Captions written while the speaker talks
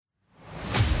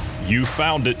You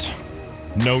found it.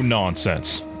 No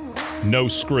nonsense. No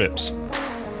scripts.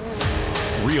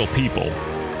 Real people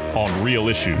on real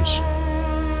issues.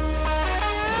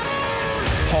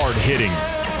 Hard-hitting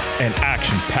and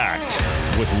action-packed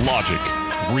with logic,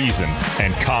 reason,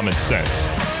 and common sense.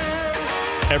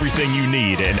 Everything you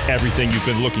need and everything you've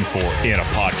been looking for in a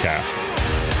podcast.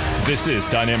 This is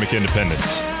Dynamic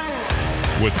Independence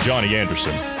with Johnny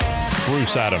Anderson,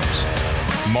 Bruce Adams,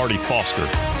 Marty Foster,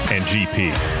 and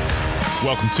GP.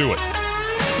 Welcome to it.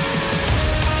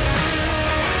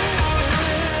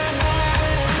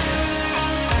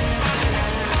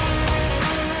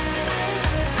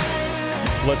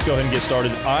 Let's go ahead and get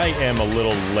started. I am a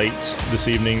little late this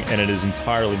evening, and it is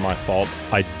entirely my fault.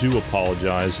 I do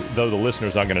apologize, though the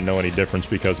listeners aren't going to know any difference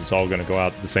because it's all going to go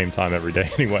out at the same time every day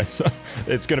anyway, so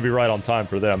it's going to be right on time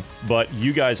for them. But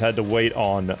you guys had to wait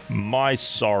on my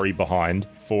sorry behind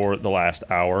for the last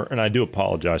hour, and I do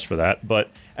apologize for that.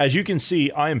 But as you can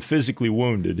see, I am physically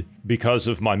wounded because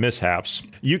of my mishaps.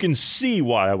 You can see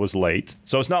why I was late,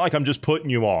 so it's not like I'm just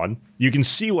putting you on. You can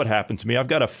see what happened to me. I've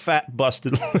got a fat,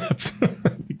 busted lip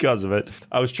because of it.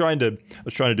 I was trying to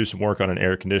do some work on an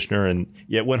air conditioner, and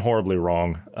it went horribly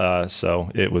wrong.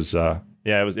 So it was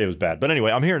bad. But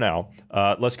anyway, I'm here now.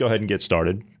 Let's go ahead and get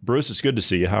started. Bruce, it's good to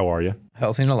see you. How are you?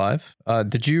 Healthy and alive.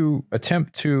 Did you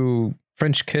attempt to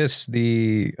French kiss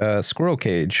the squirrel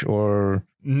cage, or?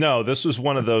 No, this was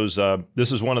one of those.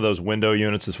 This is one of those window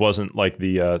units. This wasn't like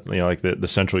the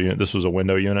central unit. This was a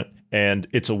window unit, and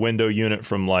it's a window unit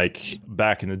from like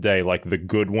back in the day, like the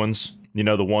good ones. You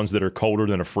know, the ones that are colder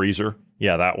than a freezer.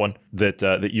 Yeah, that one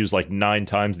that use like 9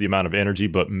 times the amount of energy,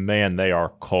 but man, they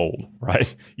are cold,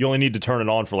 right? You only need to turn it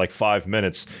on for like 5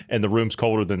 minutes, and the room's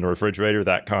colder than the refrigerator.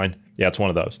 That kind. Yeah, it's one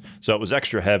of those. So it was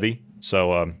extra heavy.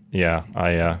 So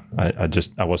I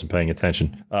wasn't paying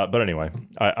attention. But anyway,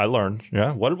 I learned.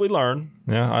 Yeah, what did we learn?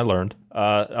 Yeah, I learned.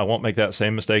 I won't make that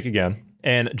same mistake again.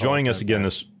 And joining us again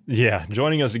this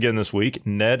week,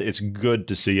 Ned. It's good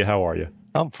to see you. How are you?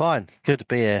 I'm fine. Good to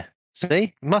be here.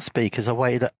 See, must be because I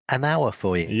waited an hour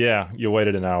for you. Yeah, you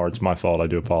waited an hour. It's my fault. I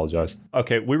do apologize.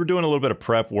 Okay, we were doing a little bit of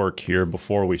prep work here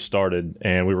before we started,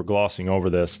 and we were glossing over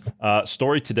this. Big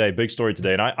story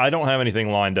today, and I don't have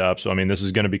anything lined up, so I mean, this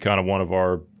is going to be kind of one of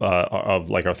our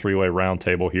our three-way round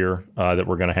table here that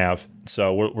we're going to have.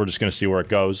 So we're just going to see where it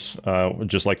goes,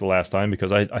 just like the last time,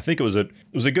 because I think it was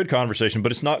a good conversation,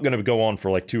 but it's not going to go on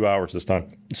for like 2 hours this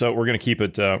time. So we're going to keep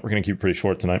it pretty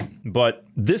short tonight. But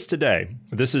this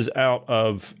is out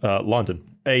of London.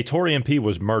 A Tory MP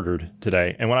was murdered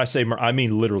today. And when I say I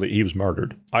mean literally, he was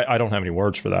murdered. I don't have any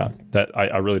words for that.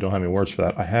 I really don't have any words for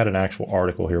that. I had an actual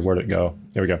article here. Where'd it go?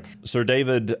 Here we go. Sir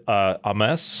David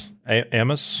Amess,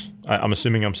 I'm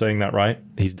assuming I'm saying that right.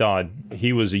 He's died.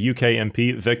 He was a UK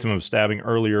MP, victim of stabbing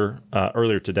earlier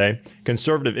today.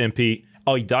 Conservative MP.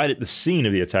 Oh, he died at the scene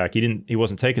of the attack. He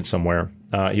wasn't taken somewhere.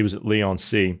 He was at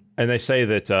Leigh-on-Sea. And they say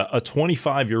that a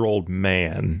 25-year-old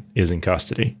man is in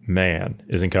custody.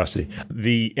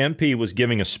 The MP was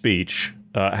giving a speech,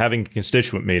 having a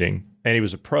constituent meeting, and he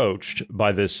was approached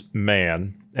by this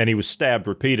man, and he was stabbed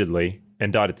repeatedly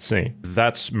and died at the scene.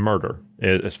 That's murder,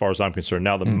 as far as I'm concerned.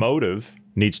 Now, the motive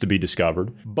needs to be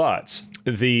discovered, but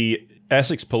the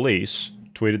Essex police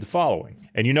tweeted the following.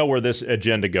 And you know where this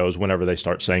agenda goes whenever they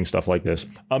start saying stuff like this.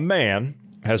 A man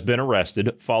has been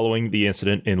arrested following the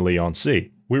incident in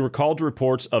Leigh-on-Sea. We were called to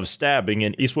reports of stabbing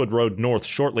in Eastwood Road North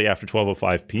shortly after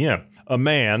 12:05 p.m. A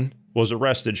man was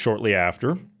arrested shortly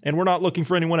after, and we're not looking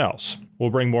for anyone else. We'll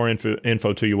bring more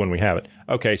info to you when we have it.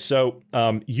 Okay, so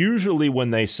usually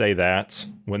when they say that,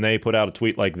 when they put out a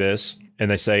tweet like this, and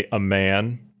they say a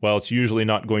man, well, it's usually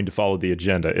not going to follow the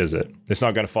agenda, is it? It's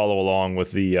not going to follow along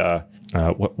with the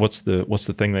what's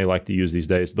the thing they like to use these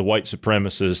days? The white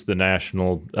supremacists, the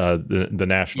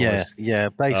nationalists. Yeah.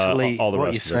 Basically,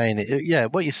 what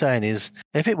you're saying is,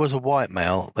 if it was a white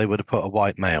male, they would have put a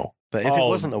white male. But if it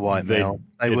wasn't a white male,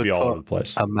 they would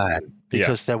put a man,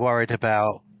 because they're worried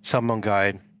about someone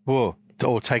going, whoa,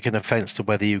 or taking offense to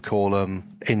whether you call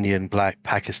them Indian, black,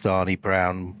 Pakistani,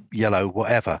 brown, yellow,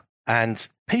 whatever. And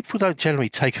people don't generally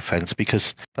take offense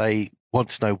because they want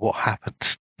to know what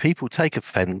happened. People take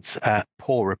offense at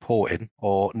poor reporting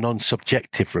or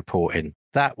non-subjective reporting.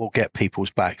 That will get people's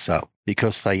backs up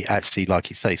because they actually, like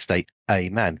you say, state a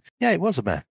man. Yeah, it was a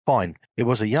man. Fine. It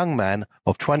was a young man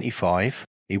of 25.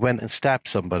 He went and stabbed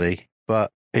somebody,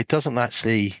 but it doesn't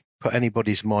actually put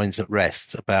anybody's minds at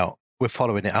rest about we're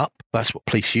following it up. That's what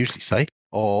police usually say.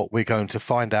 Or we're going to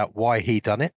find out why he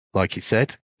done it, like he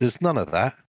said. There's none of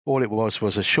that. All it was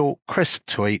a short, crisp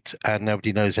tweet, and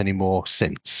nobody knows any more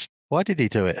since. Why did he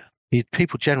do it?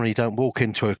 People generally don't walk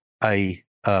into a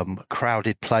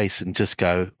crowded place and just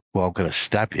go, well, I'm going to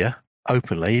stab you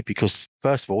openly because,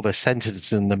 first of all, they're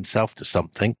sentencing themselves to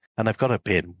something and they've got to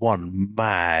be in one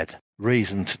mad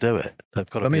reason to do it. They've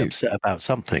got to be upset about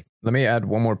something. Let me add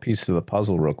one more piece to the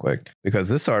puzzle real quick, because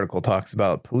this article talks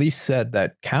about police said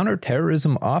that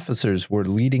counterterrorism officers were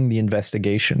leading the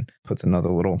investigation. Puts another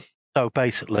little... So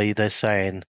basically they're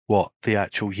saying what the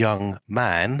actual young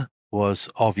man was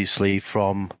obviously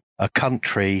from a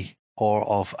country or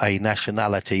of a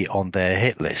nationality on their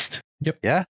hit list. Yep.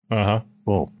 Yeah? Uh-huh.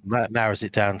 Well, that narrows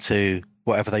it down to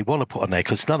whatever they want to put on there,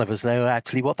 because none of us know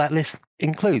actually what that list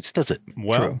includes, does it?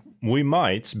 Well, True. We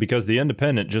might, because The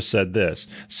Independent just said this.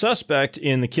 Suspect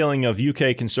in the killing of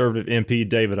UK Conservative MP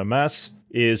David Amess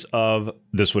is of,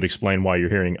 this would explain why you're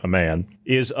hearing a man,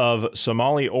 is of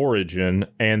Somali origin,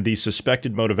 and the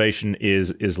suspected motivation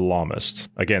is Islamist.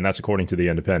 Again, that's according to The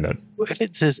Independent. If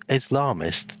it says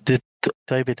Islamist, did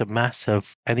David Amess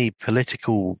have any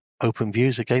political open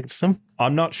views against them?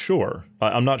 I'm not sure.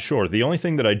 I'm not sure. The only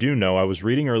thing that I do know, I was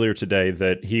reading earlier today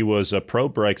that he was a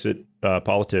pro-Brexit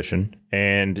politician,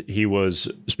 and he was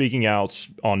speaking out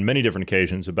on many different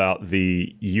occasions about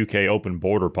the UK open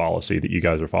border policy that you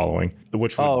guys are following,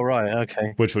 which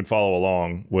would, which would follow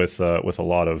along with a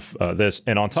lot of this.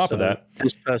 And on top of that,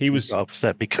 this person he was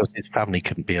upset because his family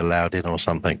couldn't be allowed in or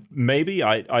something. Maybe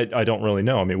I don't really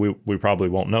know. I mean, we probably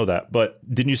won't know that. But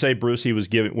didn't you say, Bruce, he was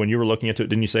giving, when you were looking into it,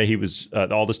 didn't you say he was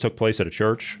all this took place at a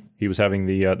church? He was having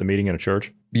the meeting in a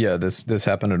church? Yeah, this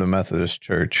happened at a Methodist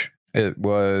church. It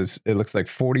looks like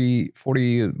 40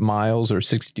 miles or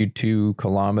 62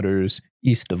 kilometers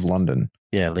east of London.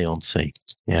 Yeah, Leigh-on-Sea.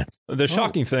 Yeah. The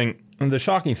shocking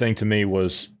thing to me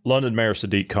was London Mayor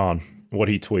Sadiq Khan, what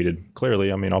he tweeted.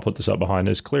 Clearly, I mean, I'll put this up behind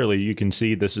this. Clearly, you can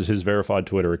see this is his verified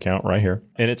Twitter account right here.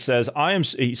 And it says,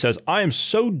 he says, I am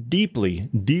so deeply,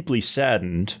 deeply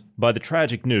saddened by the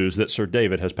tragic news that Sir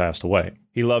David has passed away.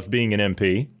 He loved being an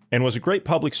MP and was a great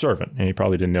public servant, and he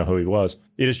probably didn't know who he was.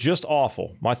 It is just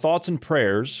awful. My thoughts and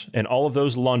prayers and all of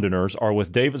those Londoners are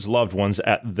with David's loved ones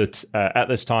at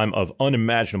this time of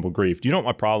unimaginable grief. Do you know what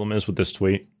my problem is with this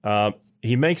tweet?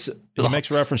 He makes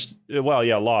reference, well,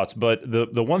 yeah, lots, but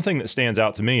the one thing that stands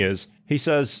out to me is he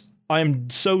says, I am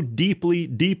so deeply,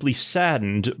 deeply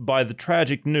saddened by the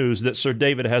tragic news that Sir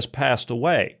David has passed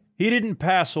away. He didn't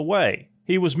pass away.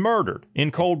 He was murdered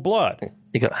in cold blood.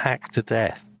 He got hacked to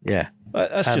death. Yeah.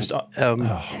 That's just.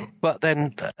 But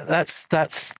then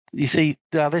that's you see,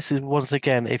 now this is once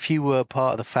again, if you were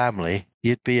part of the family,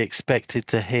 you'd be expected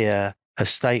to hear a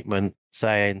statement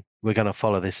saying, we're going to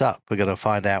follow this up. We're going to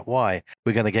find out why.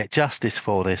 We're going to get justice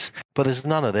for this. But there's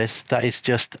none of this. That is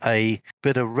just a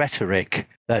bit of rhetoric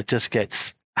that just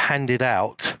gets handed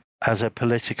out as a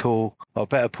political, I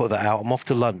better put that out. I'm off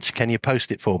to lunch. Can you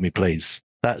post it for me, please?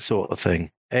 That sort of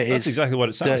thing. That's exactly what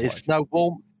it sounds like.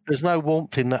 There's no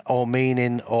warmth in that or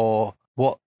meaning or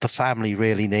what the family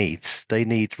really needs. They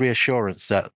need reassurance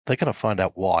that they're going to find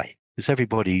out why. Because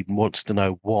everybody wants to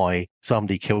know why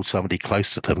somebody killed somebody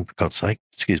close to them, for God's sake.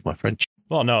 Excuse my French.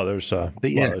 Well, no, there's no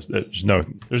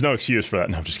excuse for that.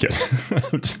 No, I'm just kidding.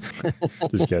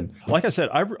 just kidding. Like I said,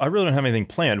 I really don't have anything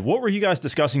planned. What were you guys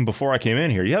discussing before I came in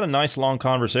here? You had a nice long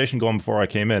conversation going before I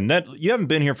came in. Ned, you haven't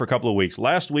been here for a couple of weeks.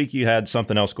 Last week you had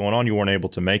something else going on. You weren't able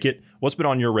to make it. What's been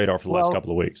on your radar for the last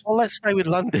couple of weeks? Well, let's stay with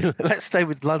London. Let's stay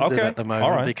with London at the moment.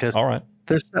 All right. Because all right.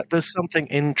 There's something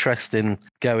interesting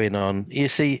going on. You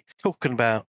see, talking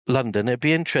about London, it'd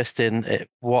be interesting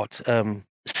what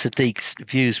Sadiq's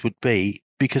views would be,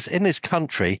 because in this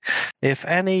country, if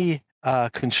any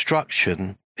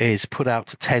construction is put out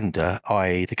to tender,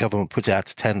 i.e. the government puts it out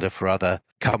to tender for other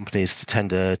companies to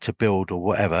tender to build or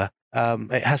whatever,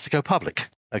 it has to go public,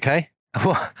 okay?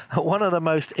 One of the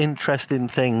most interesting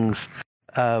things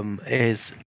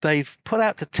is they've put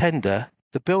out to tender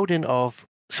the building of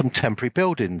some temporary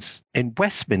buildings in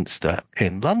Westminster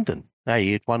in London. Now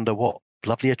you'd wonder what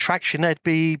lovely attraction they'd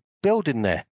be building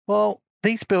there. Well,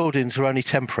 these buildings are only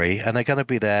temporary and they're going to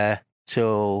be there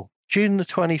till June the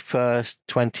 21st,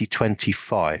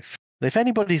 2025. And if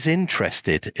anybody's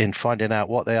interested in finding out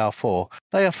what they are for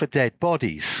dead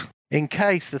bodies. In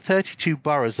case the 32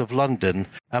 boroughs of London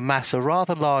amass a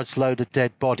rather large load of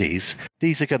dead bodies,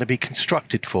 these are going to be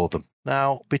constructed for them.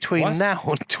 Now, between now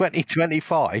and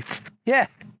 2025,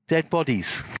 dead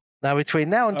bodies. Now, between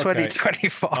now and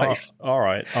 2025. All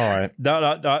right.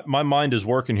 My mind is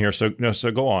working here, so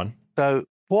go on. So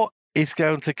what is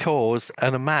going to cause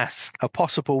a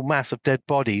possible mass of dead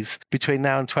bodies between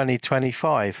now and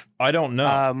 2025? I don't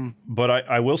know, but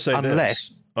I will say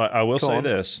this. I will say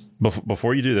this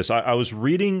before you do this. I was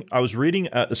reading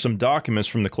some documents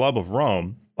from the Club of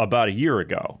Rome, about a year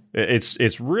ago.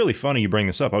 It's really funny you bring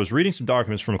this up. I was reading some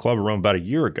documents from Club of Rome about a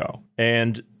year ago,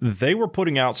 and they were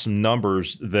putting out some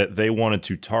numbers that they wanted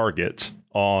to target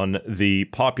on the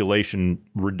population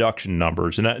reduction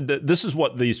numbers. And this is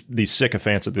what these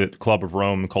sycophants at the Club of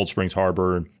Rome, Cold Springs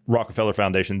Harbor, and Rockefeller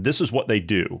Foundation, this is what they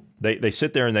do. They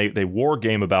sit there and they war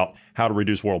game about how to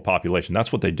reduce world population.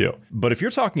 That's what they do. But if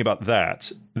you're talking about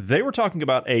that, they were talking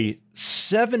about a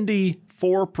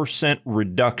 74%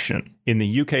 reduction in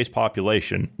the UK's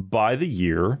population by the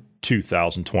year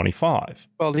 2025.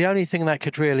 Well, the only thing that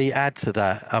could really add to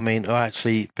that, I mean, or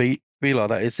actually be like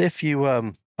that, is if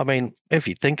you if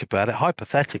you think about it,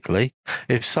 hypothetically,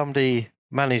 if somebody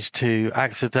managed to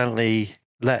accidentally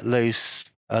let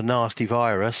loose a nasty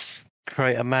virus,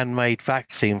 create a man-made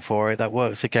vaccine for it that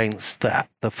works against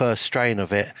the first strain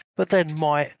of it, but then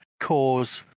might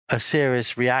cause a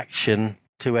serious reaction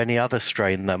to any other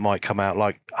strain that might come out,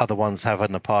 like other ones have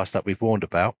in the past that we've warned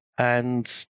about.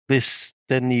 And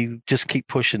then you just keep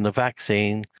pushing the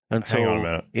vaccine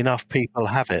until enough people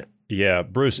have it. Yeah,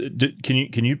 Bruce, can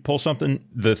you pull something?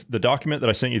 The document that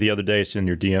I sent you the other day, it's in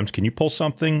your DMs. Can you pull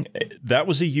something? That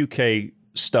was a UK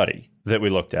study that we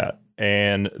looked at,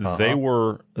 and they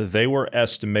were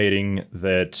estimating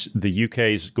that the UK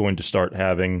is going to start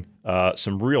having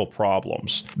some real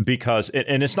problems because,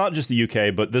 and it's not just the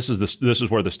UK, but this is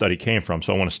where the study came from.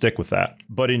 So I want to stick with that.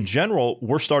 But in general,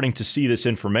 we're starting to see this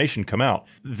information come out.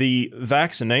 The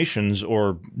vaccinations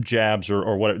or jabs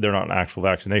or what, they're not actual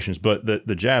vaccinations, but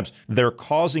the jabs, they're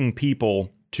causing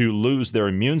people to lose their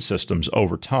immune systems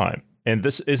over time. And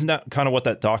isn't that kind of what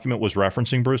that document was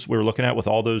referencing, Bruce? We were looking at with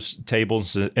all those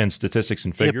tables and statistics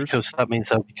and figures. Yeah, because that means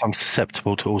they'll become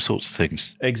susceptible to all sorts of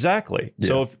things. Exactly. Yeah.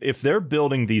 So if they're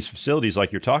building these facilities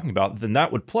like you're talking about, then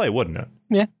that would play, wouldn't it?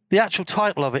 Yeah. The actual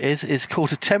title of it is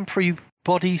called a Temporary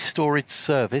Body Storage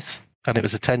Service, and it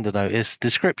was a tender notice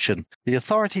description. The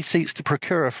authority seeks to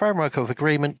procure a framework of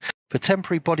agreement for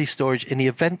temporary body storage in the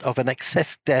event of an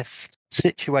excess deaths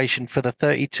situation for the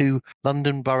 32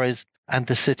 London boroughs and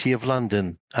the City of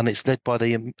London, and it's led by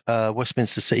the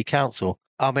Westminster City Council.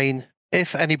 I mean,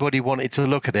 if anybody wanted to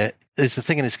look at it, there's a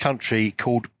thing in this country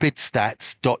called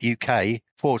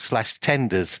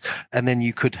bidstats.uk/tenders, and then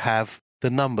you could have the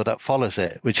number that follows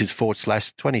it, which is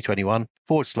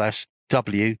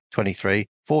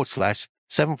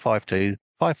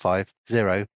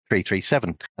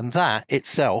 /2021/W23/752550337. And that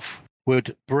itself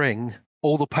would bring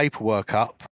all the paperwork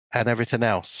up and everything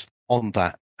else on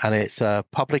that. And it's a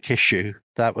public issue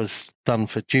that was done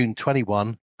for June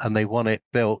 21, and they want it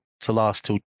built to last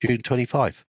till June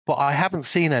 25. But I haven't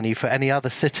seen any for any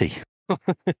other city,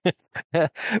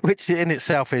 which in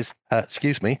itself is, but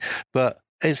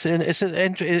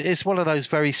it's one of those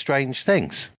very strange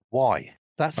things. Why?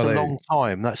 That's a long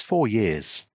time. That's 4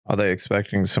 years. Are they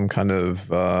expecting some kind of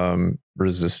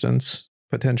resistance,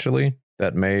 potentially,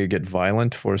 that may get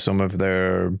violent for some of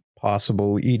their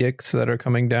possible edicts that are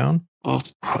coming down?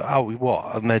 What?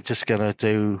 And they're just going to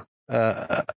do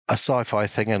a sci-fi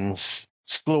thing and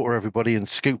slaughter everybody and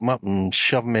scoop them up and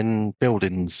shove them in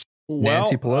buildings.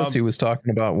 Nancy Pelosi was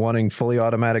talking about wanting fully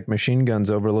automatic machine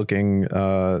guns overlooking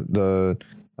the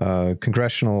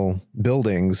congressional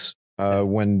buildings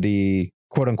when the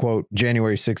quote-unquote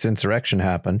January 6th insurrection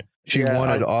happened. She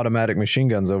wanted automatic machine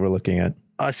guns overlooking it.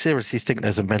 I seriously think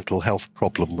there's a mental health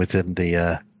problem within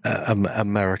the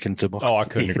American democracy. Oh, I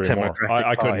couldn't agree more.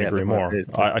 I couldn't agree more.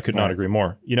 I could not agree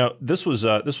more. You know, this was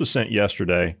sent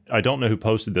yesterday. I don't know who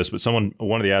posted this, but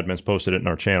one of the admins posted it in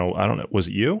our channel. I don't know. Was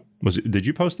it you? Did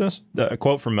you post this? A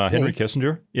quote from Henry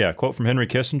Kissinger? Yeah, a quote from Henry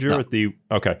Kissinger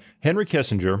Henry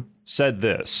Kissinger said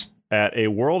this at a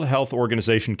World Health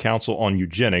Organization Council on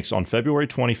Eugenics on February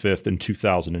 25th in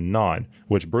 2009,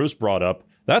 which Bruce brought up.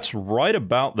 That's right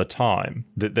about the time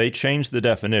that they changed the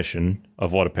definition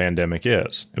of what a pandemic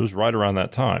is. It was right around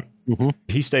that time. Mm-hmm.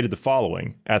 He stated the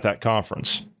following at that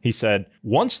conference. He said,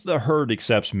 once the herd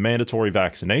accepts mandatory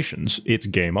vaccinations, it's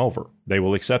game over. They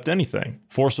will accept anything,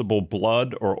 forcible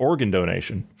blood or organ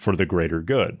donation for the greater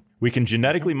good. We can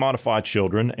genetically modify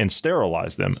children and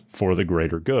sterilize them for the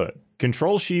greater good.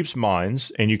 Control sheep's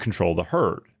minds and you control the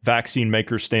herd. Vaccine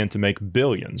makers stand to make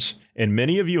billions, and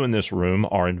many of you in this room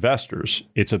are investors.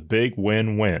 It's a big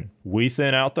win-win. We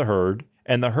thin out the herd,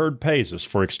 and the herd pays us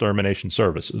for extermination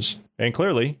services. And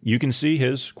clearly, you can see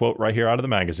his quote right here out of the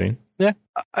magazine. Yeah,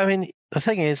 I mean, the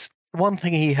thing is, one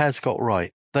thing he has got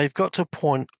right. They've got to a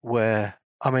point where,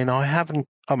 I'm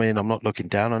not looking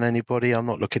down on anybody, I'm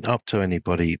not looking up to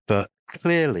anybody, but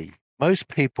clearly, most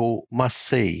people must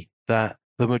see that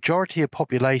the majority of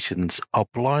populations are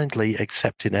blindly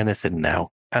accepting anything now.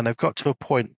 And they've got to a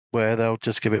point where they'll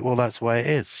just give it, well, that's the way it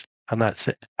is. and that's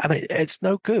it. And it's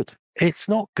no good. It's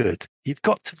not good. You've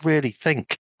got to really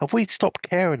think, have we stopped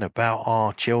caring about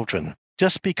our children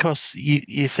just because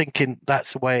you're thinking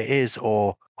that's the way it is,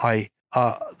 or I'm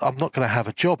not going to have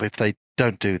a job if they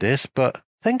don't do this? But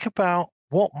think about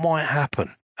what might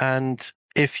happen. And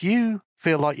if you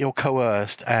feel like you're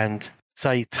coerced and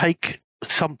say, take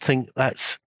something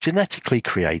that's genetically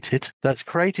created, that's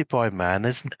created by man.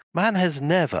 Man has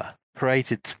never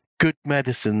created good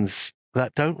medicines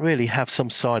that don't really have some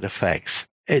side effects.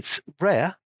 It's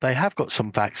rare. They have got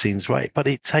some vaccines right, but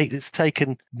it's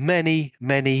taken many,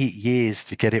 many years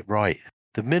to get it right.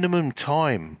 The minimum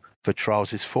time for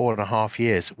trials is 4.5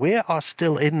 years. We are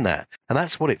still in that. And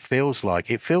that's what it feels like.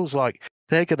 It feels like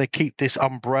they're going to keep this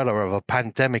umbrella of a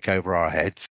pandemic over our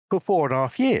heads for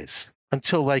 4.5 years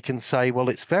until they can say, well,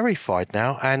 it's verified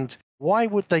now. And why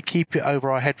would they keep it over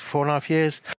our head for 4.5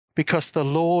 years? Because the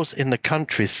laws in the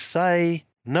country say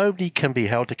nobody can be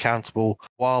held accountable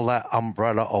while that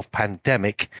umbrella of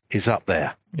pandemic is up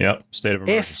there. Yep, state of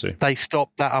emergency. If they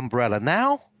stop that umbrella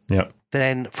now,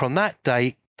 then from that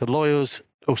date, the lawyers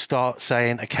will start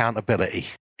saying accountability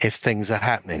if things are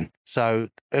happening. So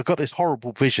they've got this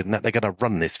horrible vision that they're going to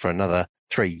run this for another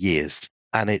 3 years.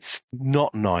 And it's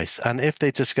not nice. And if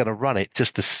they're just going to run it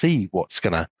just to see what's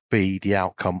going to be the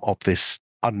outcome of this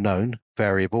unknown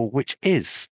variable, which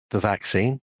is the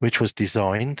vaccine, which was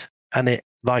designed, and it,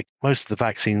 like most of the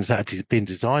vaccines that have been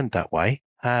designed that way,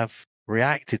 have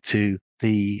reacted to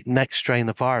the next strain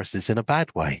of viruses in a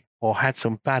bad way or had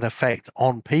some bad effect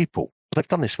on people. They've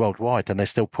done this worldwide and they're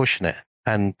still pushing it.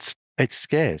 And it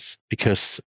scares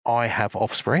because I have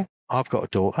offspring. I've got a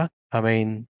daughter. I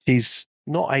mean, she's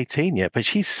not 18 yet, but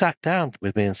she sat down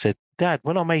with me and said, Dad,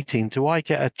 when I'm 18, do I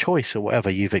get a choice or whatever?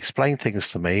 You've explained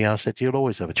things to me. I said, you'll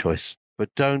always have a choice,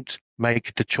 but don't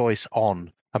make the choice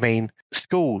on. I mean,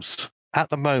 schools at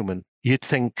the moment, you'd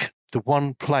think the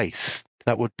one place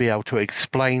that would be able to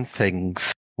explain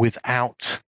things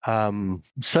without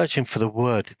searching for the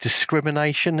word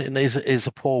discrimination is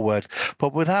a poor word,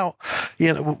 but without,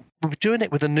 doing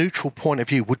it with a neutral point of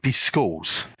view would be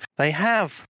schools. They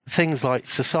have things like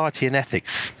society and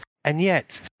ethics, and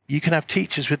yet you can have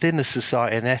teachers within the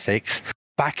society and ethics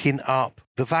backing up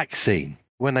the vaccine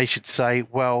when they should say,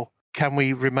 well, can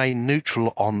we remain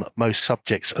neutral on most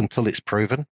subjects until it's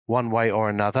proven one way or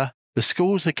another? The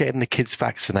schools are getting the kids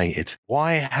vaccinated.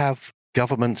 Why have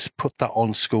governments put that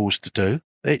on schools to do?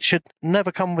 It should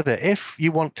never come with it. If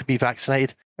you want to be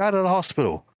vaccinated, go to the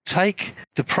hospital. Take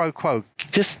the pro quo.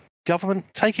 Just government,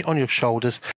 take it on your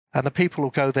shoulders, and the people will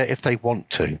go there if they want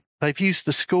to. They've used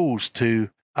the schools to,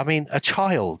 a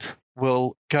child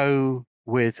will go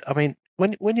with,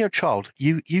 when you're a child,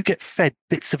 you get fed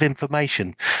bits of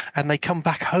information and they come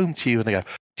back home to you and they go,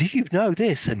 do you know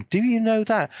this? And do you know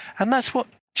that? And that's what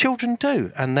children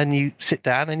do. And then you sit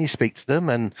down and you speak to them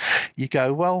and you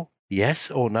go, well,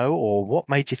 yes or no, or what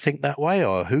made you think that way,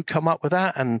 or who come up with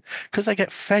that? And because they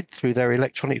get fed through their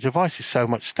electronic devices so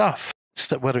much stuff,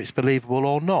 so whether it's believable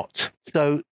or not.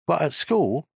 So, but at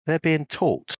school, they're being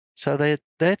taught. So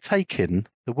they're taking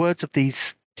the words of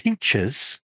these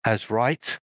teachers as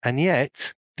right, and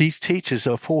yet these teachers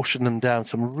are forcing them down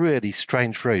some really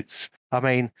strange routes. I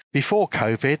mean, before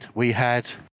COVID, we had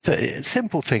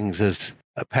simple things as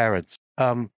parents.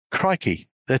 Crikey,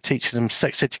 they're teaching them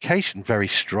sex education very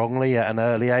strongly at an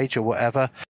early age or whatever.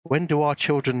 When do our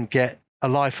children get a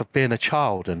life of being a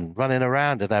child and running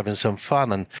around and having some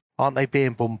fun? And aren't they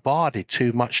being bombarded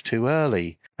too much too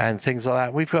early and things like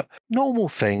that? We've got normal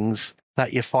things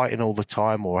that you're fighting all the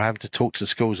time or having to talk to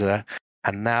schools about,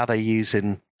 and now they're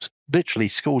using literally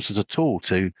schools as a tool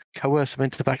to coerce them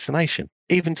into vaccination,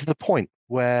 even to the point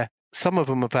where some of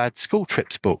them have had school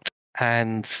trips booked.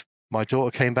 And my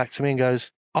daughter came back to me and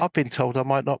goes, I've been told I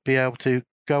might not be able to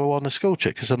go on a school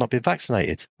trip because I've not been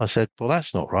vaccinated. I said, well,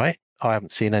 that's not right. I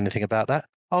haven't seen anything about that.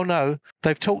 Oh, no,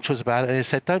 they've talked to us about it and they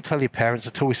said, don't tell your parents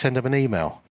until we send them an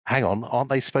email. Hang on, aren't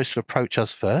they supposed to approach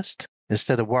us first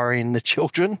instead of worrying the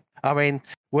children? I mean,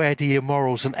 where do your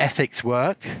morals and ethics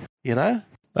work,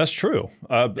 That's true.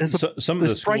 Some of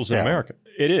the schools in America,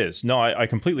 it is. No, I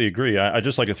completely agree. I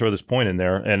just like to throw this point in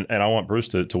there, and I want Bruce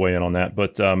to weigh in on that.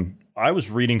 But I was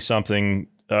reading something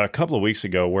a couple of weeks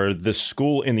ago where this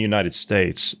school in the United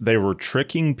States, they were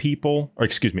tricking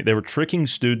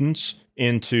students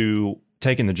into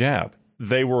taking the jab.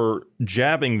 They were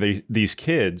jabbing these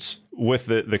kids with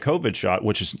the COVID shot,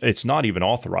 which it's not even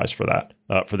authorized for that,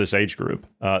 for this age group.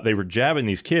 They were jabbing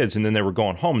these kids, and then they were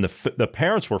going home. The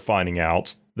parents were finding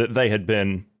out that they had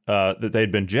been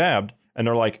jabbed, and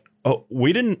they're like, "Oh,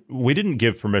 we didn't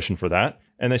give permission for that."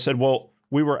 And they said, "Well,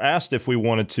 we were asked if we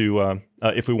wanted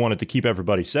to keep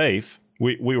everybody safe,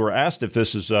 we were asked if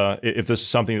this is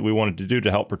something that we wanted to do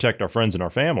to help protect our friends and our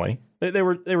family. They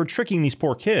were tricking these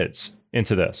poor kids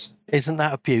into this. Isn't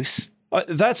that abuse?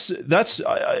 That's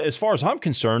as far as I'm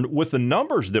concerned, with the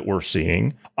numbers that we're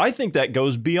seeing, I think that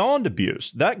goes beyond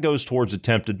abuse. That goes towards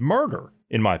attempted murder,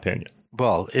 in my opinion.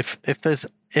 Well, if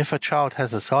a child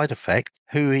has a side effect,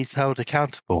 who is held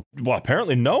accountable? Well,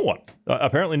 apparently no one.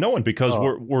 Because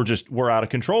we're out of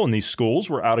control in these schools.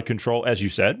 We're out of control, as you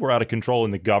said. We're out of control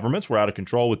in the governments. We're out of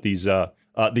control with these 4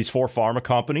 pharma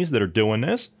companies that are doing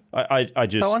this. I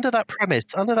just under that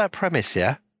premise,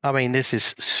 yeah. I mean, this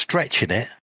is stretching it,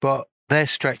 but they're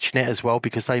stretching it as well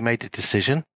because they made a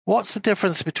decision. What's the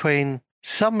difference between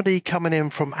somebody coming in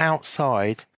from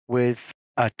outside with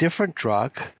a different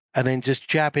drug and then just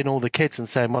jabbing all the kids and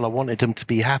saying, well, I wanted them to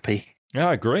be happy? Yeah,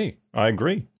 I agree.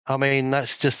 I mean,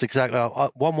 that's just exactly,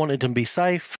 one wanted them to be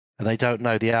safe and they don't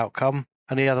know the outcome.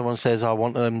 And the other one says, I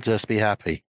want them to just be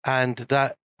happy. And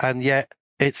yet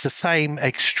it's the same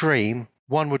extreme.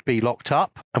 One would be locked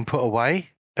up and put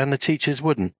away and the teachers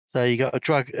wouldn't. So you got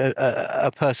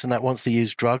a person that wants to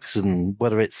use drugs, and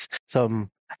whether it's some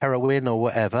heroin or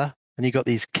whatever, and you got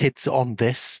these kids on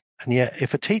this, and yet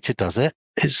if a teacher does it,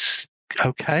 it's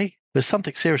okay. There's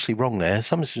something seriously wrong there.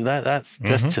 Something that's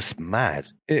just mad.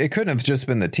 It couldn't have just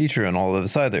been the teacher in all of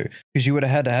this either, because you would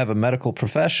have had to have a medical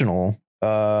professional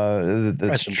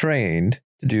that's trained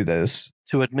to do this,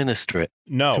 to administer it.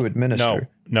 No,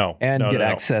 get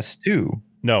access to.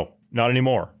 No, not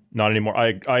anymore. Not anymore.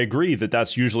 I agree that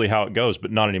that's usually how it goes, but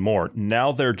not anymore.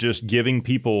 Now they're just giving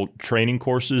people training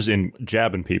courses in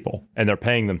jabbing people, and they're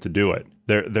paying them to do it.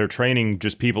 They're training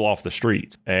just people off the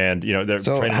street, and they're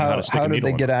training them how to stick a needle.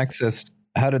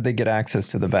 How did they get access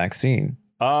to the vaccine?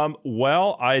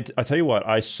 Well, I tell you what,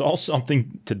 I saw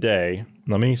something today.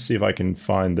 Let me see if I can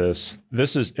find this.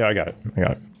 I got it.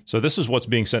 So this is what's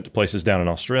being sent to places down in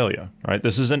Australia, right?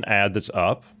 This is an ad that's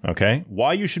up, okay?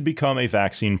 Why you should become a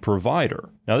vaccine provider.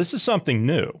 Now, this is something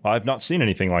new. I've not seen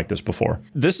anything like this before.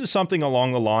 This is something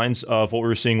along the lines of what we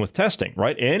were seeing with testing,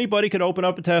 right? Anybody could open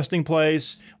up a testing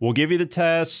place. We'll give you the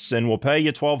tests, and we'll pay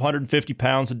you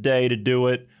 £1,250 a day to do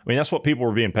it. I mean, that's what people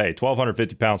were being paid,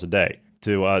 £1,250 a day.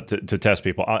 To test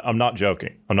people. I'm not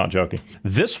joking.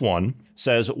 This one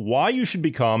says why you should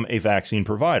become a vaccine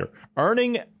provider.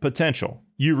 Earning potential.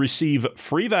 You receive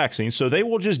free vaccines, so they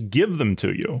will just give them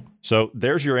to you. So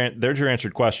there's your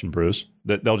answered question, Bruce.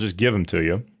 That they'll just give them to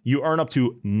you. You earn up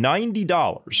to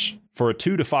 $90 for a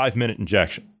 2 to 5 minute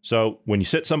injection. So when you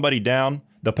sit somebody down,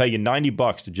 they'll pay you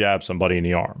 $90 to jab somebody in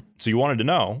the arm. So you wanted to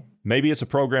know, maybe it's a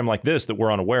program like this that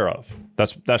we're unaware of.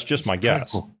 That's just my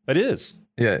guess. It is.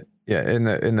 Yeah. Yeah, in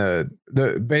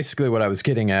the basically what I was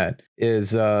getting at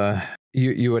is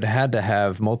you would had to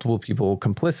have multiple people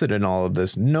complicit in all of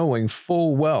this, knowing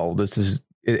full well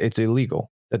it's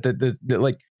illegal. That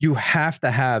like you have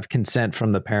to have consent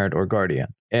from the parent or guardian.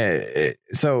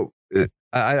 So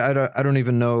I don't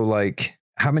even know like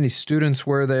how many students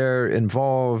were there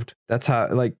involved. That's how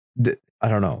I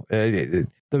don't know the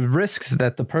risks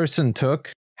that the person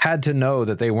took. Had to know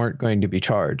that they weren't going to be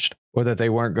charged or that they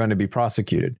weren't going to be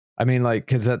prosecuted. I mean, like,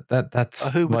 because that's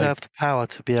who would have the power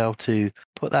to be able to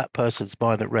put that person's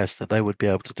mind at rest that they would be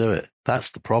able to do it.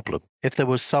 That's the problem. If there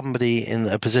was somebody in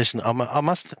a position, I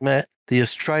must admit, the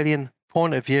Australian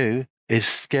point of view is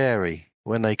scary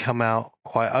when they come out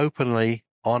quite openly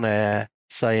on air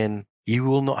saying you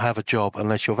will not have a job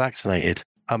unless you're vaccinated.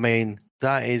 I mean,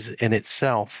 that is in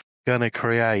itself going to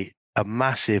create a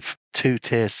massive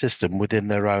 2-tier system within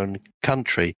their own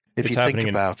country. If you think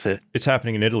about it, it's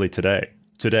happening in Italy today.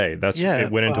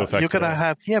 It went into effect. You're going to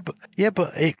have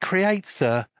but it creates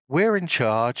we're in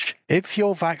charge. If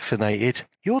you're vaccinated,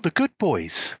 you're the good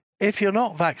boys. If you're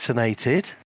not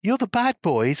vaccinated, you're the bad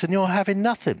boys, and you're having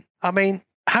nothing. I mean,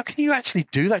 how can you actually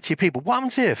do that to your people? What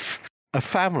happens if a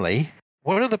family,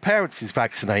 one of the parents is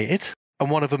vaccinated and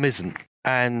one of them isn't,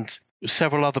 and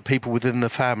several other people within the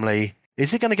family?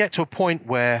 Is it going to get to a point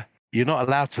where you're not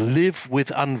allowed to live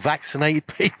with unvaccinated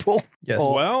people? Yes.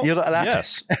 Well, you're not allowed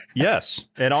yes.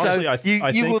 And honestly, so I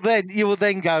think you will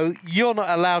then go, you're not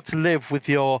allowed to live with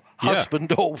your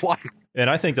husband or wife. And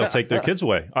I think they'll take their kids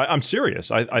away. I'm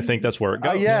serious. I think that's where it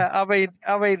goes. I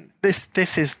mean,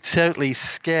 this is totally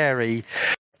scary.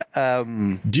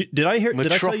 Did I hear?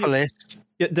 Metropolis.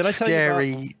 Did I tell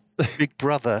you about Big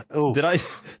Brother? Oof.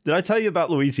 Did I tell you about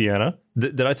Louisiana?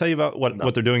 Did I tell you about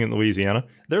what they're doing in Louisiana?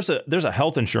 There's a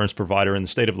health insurance provider in the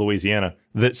state of Louisiana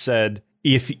that said,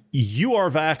 if you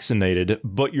are vaccinated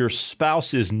but your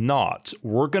spouse is not,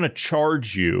 we're going to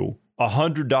charge you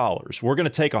 $100. We're going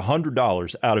to take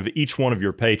 $100 out of each one of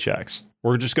your paychecks.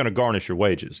 We're just going to garnish your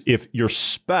wages if your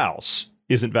spouse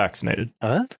isn't vaccinated.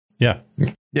 Huh? Yeah.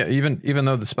 Yeah. Even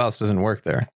though the spouse doesn't work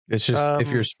there, it's just if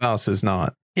your spouse is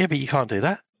not. Yeah, but you can't do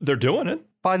that. They're doing it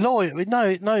By law.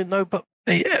 No. But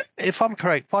if I'm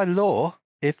correct, by law,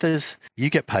 you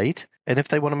get paid, and if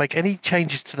they want to make any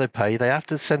changes to their pay, they have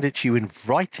to send it to you in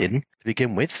writing to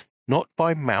begin with, not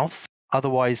by mouth.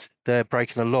 Otherwise, they're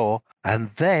breaking the law,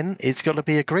 and then it's got to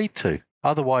be agreed to.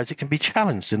 Otherwise, it can be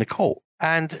challenged in a court.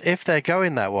 And if they're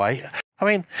going that way, I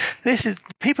mean,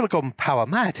 people have gone power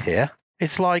mad here.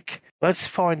 It's like, let's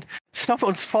find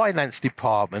someone's finance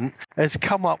department has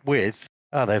come up with,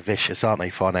 they're vicious, aren't they,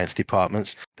 finance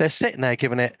departments? They're sitting there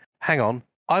giving it, hang on,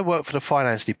 I work for the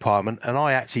finance department and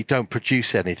I actually don't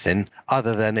produce anything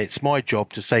other than it's my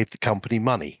job to save the company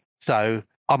money. So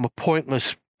I'm a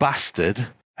pointless bastard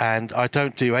and I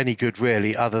don't do any good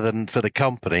really other than for the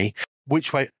company.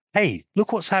 Which way? Hey,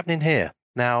 look what's happening here.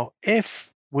 Now,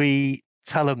 if we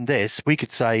tell them this, we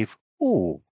could save,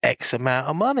 X amount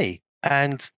of money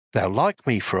and they'll like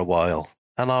me for a while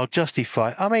and I'll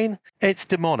justify. I mean, it's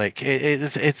demonic.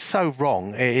 It's so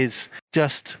wrong. It is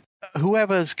just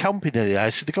whoever's company it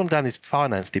is, they've gone down his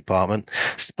finance department,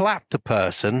 slapped the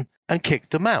person and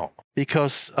kicked them out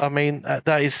because, I mean,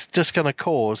 that is just going to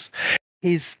cause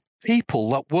his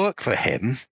people that work for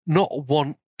him not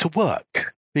want to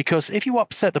work. Because if you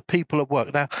upset the people at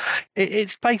work, now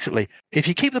it's basically, if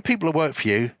you keep the people that work for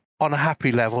you on a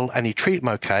happy level and you treat them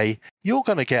okay, you're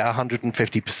going to get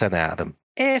 150% out of them.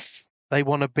 If they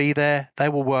want to be there, they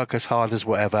will work as hard as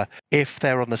whatever. If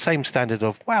they're on the same standard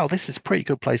of, wow, this is a pretty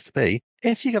good place to be,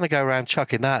 if you're going to go around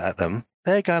chucking that at them,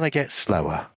 they're going to get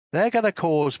slower. They're going to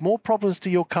cause more problems to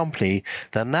your company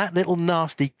than that little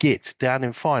nasty git down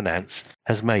in finance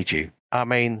has made you. I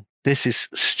mean, this is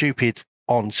stupid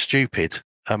on stupid.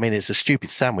 I mean, it's a stupid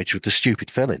sandwich with the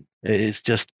stupid filling. It is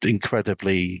just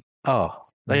incredibly,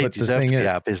 they deserve to be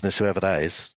out of business, whoever that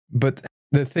is. But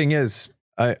the thing is,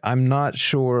 I'm not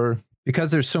sure, because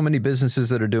there's so many businesses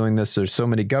that are doing this, there's so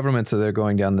many governments that are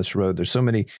going down this road, there's so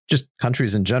many just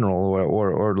countries in general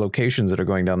or locations that are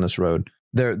going down this road.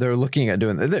 They're looking at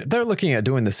doing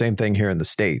the same thing here in the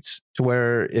States, to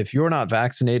where if you're not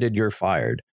vaccinated, you're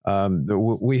fired.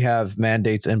 We have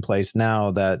mandates in place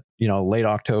now that, late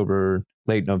October,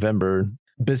 late November,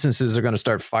 businesses are going to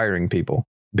start firing people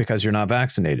because you're not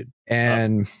vaccinated.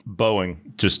 And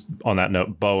Boeing, just on that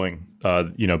note, Boeing,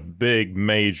 big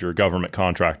major government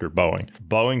contractor,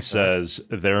 Boeing says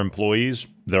their employees,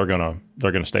 they're going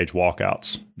to stage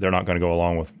walkouts. They're not going to go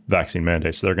along with vaccine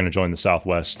mandates. So they're going to join the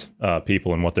Southwest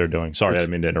people in what they're doing. Sorry, I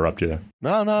didn't mean to interrupt you there.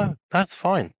 No, that's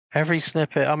fine. Every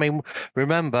snippet. I mean,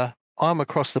 remember, I'm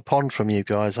across the pond from you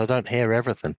guys. I don't hear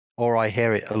everything, or I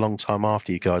hear it a long time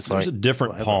after you guys. There's a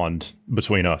different pond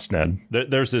between us, Ned.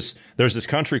 There's this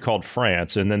country called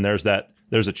France, and then there's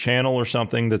a channel or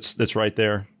something that's right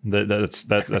there.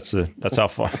 That's how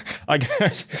far. I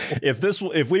guess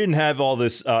if we didn't have all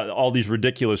these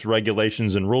ridiculous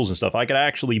regulations and rules and stuff, I could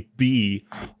actually be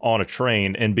on a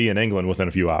train and be in England within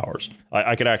a few hours.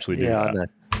 I could actually do that. I know.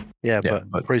 Yeah,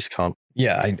 but Bruce can't.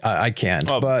 Yeah, I can.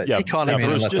 But he can't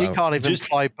even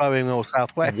fly Boeing or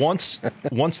Southwest.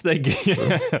 Once they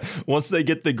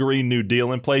get the Green New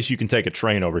Deal in place, you can take a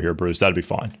train over here, Bruce. That'd be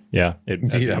fine. Yeah.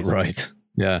 Right.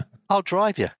 Yeah. I'll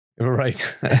drive you.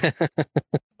 Right.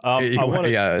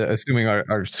 Assuming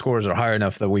our scores are high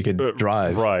enough that we could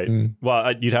drive. Right.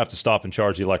 Well, you'd have to stop and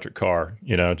charge the electric car,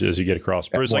 as you get across.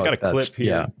 Bruce, I got a clip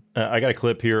here. I got a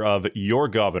clip here of your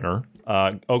governor,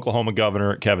 Oklahoma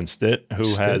Governor Kevin Stitt,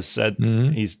 who has said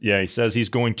he says he's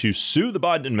going to sue the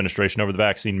Biden administration over the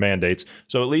vaccine mandates.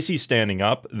 So at least he's standing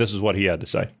up. This is what he had to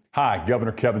say. Hi,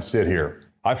 Governor Kevin Stitt here.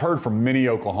 I've heard from many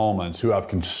Oklahomans who have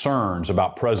concerns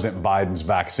about President Biden's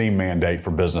vaccine mandate for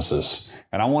businesses,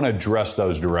 and I want to address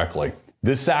those directly.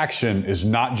 This action is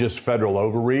not just federal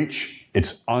overreach,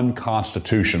 it's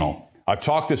unconstitutional. I've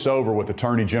talked this over with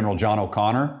Attorney General John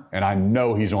O'Connor, and I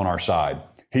know he's on our side.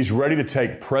 He's ready to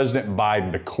take President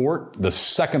Biden to court the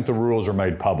second the rules are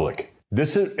made public.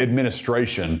 This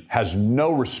administration has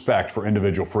no respect for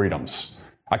individual freedoms.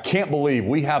 I can't believe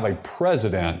we have a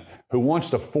president who wants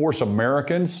to force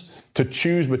Americans to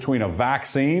choose between a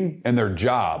vaccine and their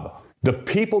job. The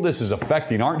people this is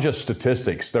affecting aren't just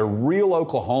statistics. They're real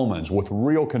Oklahomans with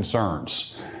real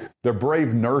concerns. They're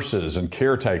brave nurses and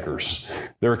caretakers.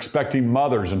 They're expecting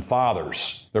mothers and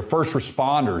fathers. They're first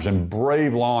responders and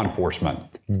brave law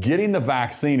enforcement. Getting the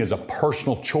vaccine is a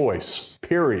personal choice,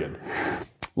 period.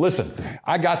 Listen,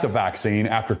 I got the vaccine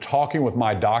after talking with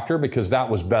my doctor because that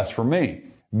was best for me.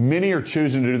 Many are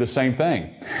choosing to do the same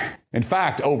thing. In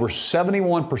fact, over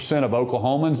 71% of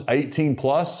Oklahomans 18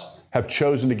 plus have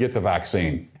chosen to get the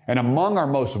vaccine. And among our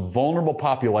most vulnerable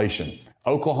population,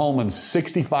 Oklahomans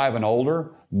 65 and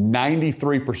older,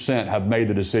 93% have made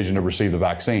the decision to receive the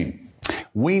vaccine.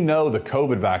 We know the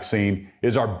COVID vaccine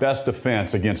is our best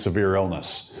defense against severe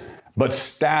illness, but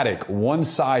static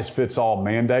one-size-fits-all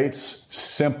mandates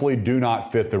simply do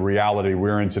not fit the reality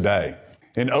we're in today.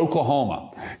 In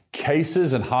Oklahoma,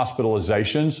 cases and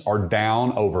hospitalizations are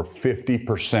down over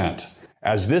 50%.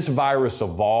 As this virus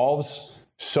evolves,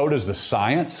 so does the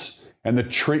science and the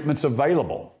treatments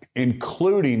available,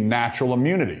 including natural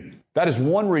immunity. That is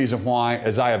one reason why,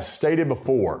 as I have stated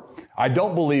before, I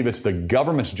don't believe it's the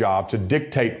government's job to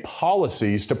dictate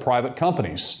policies to private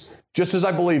companies. Just as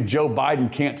I believe Joe Biden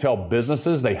can't tell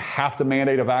businesses they have to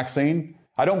mandate a vaccine,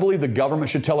 I don't believe the government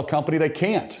should tell a company they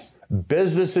can't.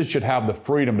 Businesses should have the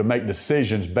freedom to make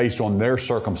decisions based on their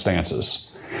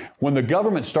circumstances. When the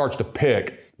government starts to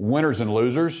pick winners and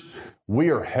losers, we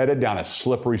are headed down a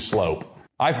slippery slope.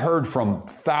 I've heard from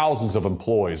thousands of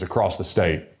employees across the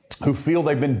state who feel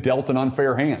they've been dealt an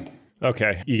unfair hand.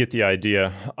 Okay, you get the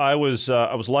idea. I was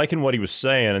liking what he was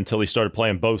saying until he started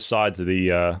playing both sides of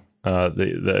the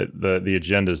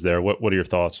agendas there. What are your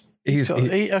thoughts? He's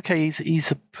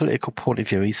a political point of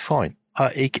view. He's fine.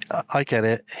 I get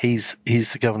it. He's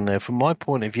the governor there. From my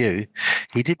point of view,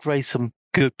 he did raise some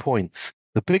good points.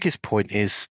 The biggest point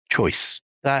is choice.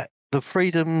 That the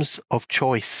freedoms of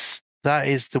choice, that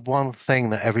is the one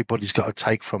thing that everybody's got to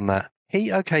take from that. He's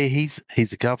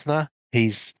the governor.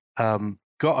 He's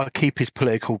got to keep his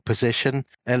political position,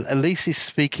 and at least he's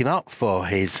speaking up for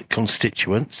his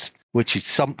constituents, which is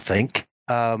something.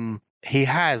 He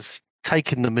has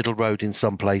taken the middle road in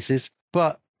some places,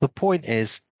 but the point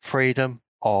is freedom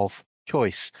of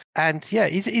choice. And yeah,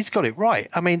 he's got it right.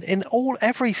 I mean, in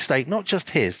every state, not just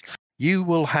his, you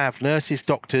will have nurses,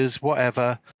 doctors,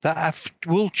 whatever, that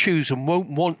will choose and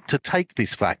won't want to take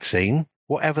this vaccine,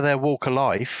 whatever their walk of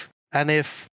life. And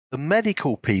if the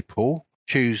medical people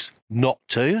choose not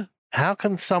to, how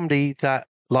can somebody that,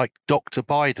 like Dr.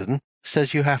 Biden,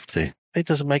 says you have to? It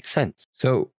doesn't make sense.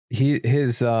 So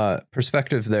his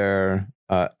perspective there,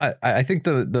 I think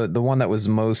the one that was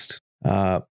most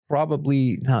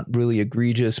probably not really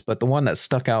egregious, but the one that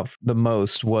stuck out the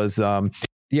most was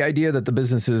the idea that the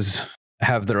businesses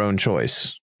have their own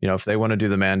choice. You know, if they want to do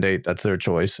the mandate, that's their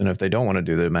choice. And if they don't want to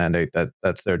do the mandate,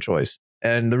 that's their choice.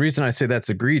 And the reason I say that's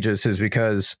egregious is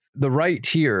because the right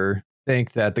here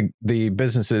think that the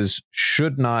businesses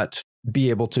should not be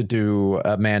able to do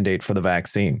a mandate for the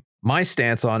vaccine. My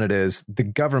stance on it is the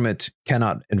government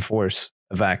cannot enforce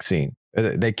a vaccine.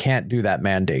 They can't do that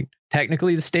mandate.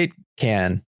 Technically, the state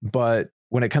can, but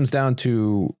when it comes down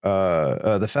to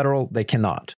the federal, they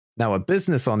cannot. Now, a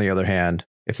business, on the other hand,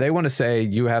 if they want to say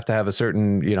you have to have a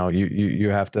certain, you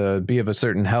have to be of a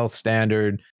certain health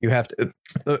standard, you have to,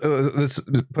 let's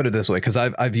put it this way, because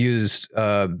I've used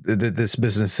this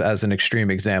business as an extreme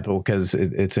example because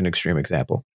it's an extreme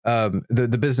example.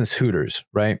 The business Hooters,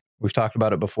 right? We've talked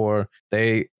about it before.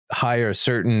 They hire a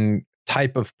certain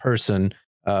type of person,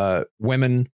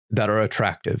 women that are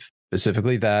attractive,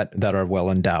 specifically that are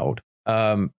well endowed.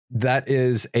 That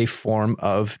is a form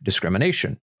of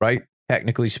discrimination, right?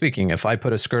 Technically speaking, if I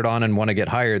put a skirt on and want to get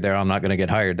hired there, I'm not going to get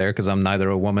hired there because I'm neither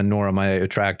a woman nor am I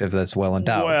attractive that's well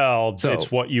endowed. Well, so,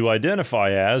 it's what you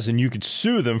identify as, and you could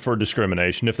sue them for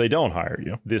discrimination if they don't hire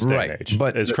you this day and age.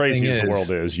 But as crazy as the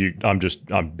world is,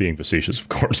 I'm being facetious, of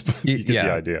course, but you get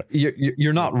the idea.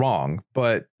 You're not wrong,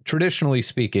 but traditionally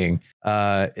speaking,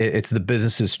 it's the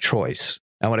business's choice.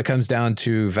 Now, when it comes down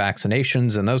to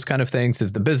vaccinations and those kind of things,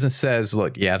 if the business says,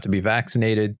 look, you have to be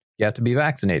vaccinated, you have to be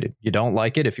vaccinated. You don't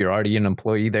like it. If you're already an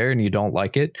employee there and you don't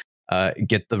like it,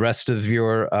 get the rest of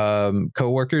your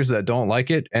coworkers that don't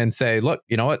like it and say, look,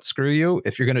 you know what? Screw you.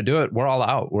 If you're going to do it, we're all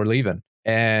out. We're leaving.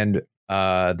 And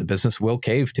the business will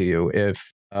cave to you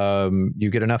if you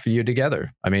get enough of you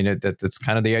together. I mean, that's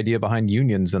kind of the idea behind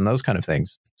unions and those kind of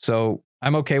things. So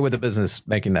I'm okay with the business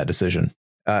making that decision.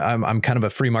 I'm kind of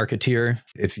a free marketeer.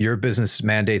 If your business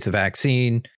mandates a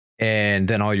vaccine and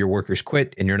then all your workers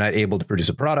quit and you're not able to produce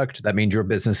a product, that means your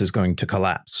business is going to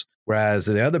collapse. Whereas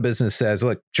the other business says,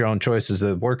 look, it's your own choice as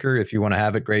a worker. If you want to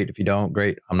have it, great. If you don't,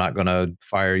 great. I'm not going to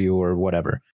fire you or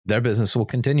whatever. Their business will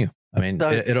continue. I mean, so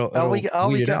are we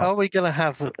going to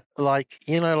have like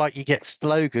you get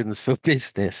slogans for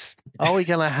business? Are we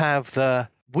going to have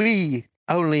we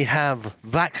only have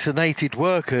vaccinated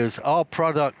workers, our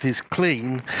product is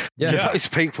clean? Those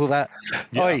people that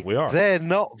we are. They're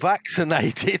not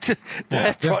vaccinated,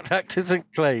 their product isn't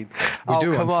clean.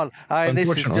 Come on.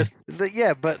 This is just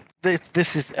but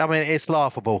this is, I mean, it's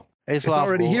laughable. It's laughable.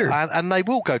 Already here. And they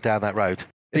will go down that road.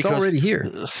 It's already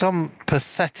here. Some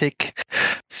pathetic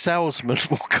salesman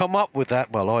will come up with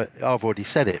that. Well, I've already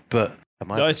said it, but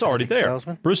No, it's already there.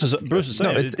 Salesman? Bruce is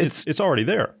saying it's already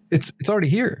there. It's already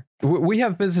here. We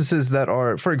have businesses that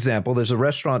are, for example, there's a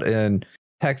restaurant in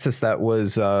Texas that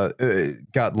was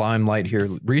got limelight here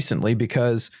recently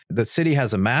because the city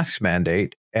has a mask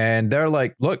mandate, and they're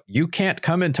like, look, you can't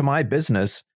come into my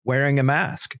business wearing a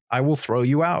mask. I will throw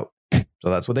you out. So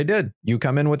that's what they did. You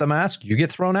come in with a mask, you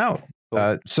get thrown out.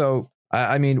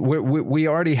 I mean, we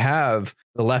already have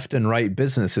the left and right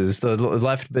businesses. The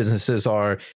left businesses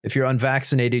are, if you're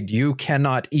unvaccinated, you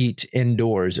cannot eat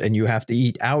indoors and you have to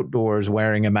eat outdoors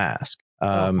wearing a mask.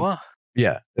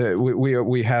 Yeah,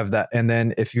 we have that. And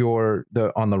then if you're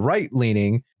on the right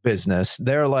leaning business,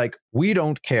 they're like, we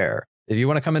don't care. If you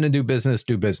want to come in and do business,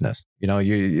 do business. You know,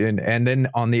 and then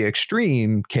on the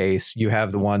extreme case, you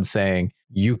have the one saying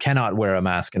you cannot wear a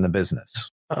mask in the business.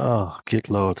 Oh, good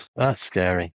Lord. That's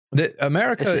scary.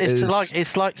 America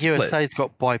it's like USA's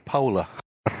got bipolar.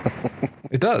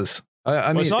 It does.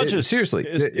 I mean, it's not just seriously.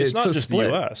 It's not just split.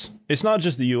 The U.S. It's not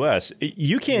just the U.S.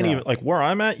 You can't even, like where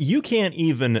I'm at, you can't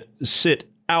even sit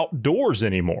outdoors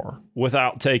anymore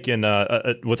without taking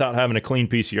without having a clean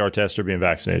PCR test or being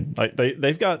vaccinated. Like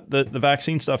they've got the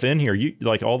vaccine stuff in here. You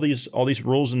like all these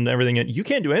rules and everything. And you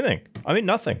can't do anything. I mean,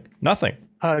 nothing.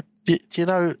 Do you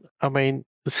know? I mean,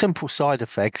 the simple side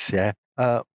effects. Yeah.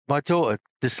 My daughter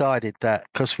decided that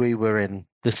because we were in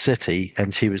the city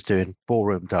and she was doing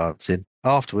ballroom dancing,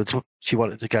 afterwards she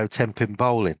wanted to go 10-pin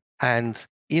bowling. And,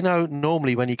 you know,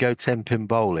 normally when you go 10-pin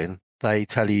bowling, they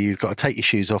tell you you've got to take your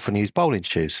shoes off and use bowling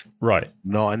shoes. Right.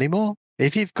 Not anymore.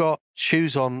 If you've got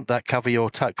shoes on that cover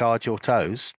guard your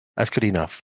toes, that's good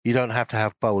enough. You don't have to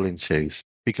have bowling shoes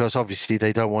because obviously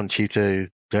they don't want you to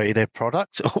dirty their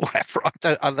products or whatever. I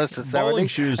don't unnecessarily. Bowling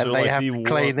shoes are like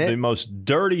the most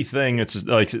dirty thing that's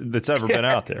ever been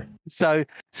out there. So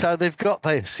they've got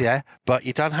this, yeah, but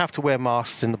you don't have to wear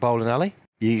masks in the bowling alley.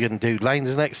 You can do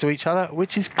lanes next to each other,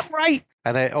 which is great.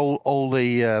 And all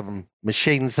the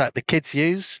machines that the kids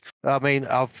use. I mean,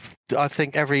 I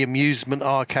think every amusement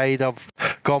arcade I've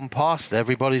gone past,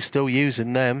 everybody's still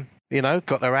using them. You know,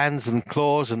 got their hands and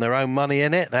claws and their own money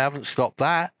in it. They haven't stopped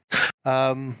that.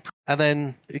 And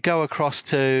then you go across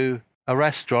to a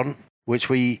restaurant, which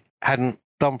we hadn't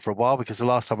done for a while because the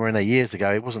last time we were in there years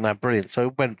ago, it wasn't that brilliant. So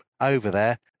we went over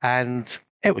there and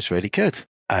it was really good.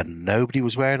 And nobody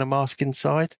was wearing a mask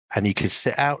inside and you could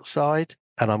sit outside.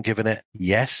 And I'm giving it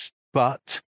yes,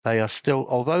 but they are still,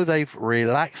 although they've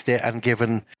relaxed it and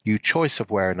given you choice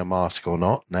of wearing a mask or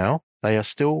not now, they are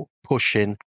still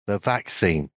pushing the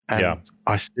vaccine. And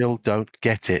I still don't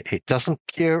get it. It doesn't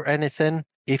cure anything.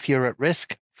 If you're at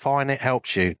risk, fine, it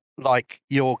helps you. Like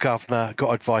your governor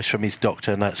got advice from his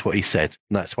doctor and that's what he said.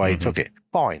 And that's why he took it.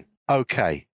 Fine.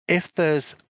 Okay. If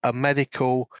there's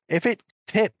if it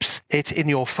tips it in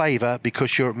your favor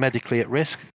because you're medically at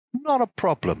risk, not a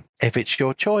problem. If it's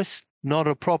your choice, not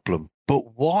a problem.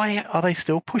 But why are they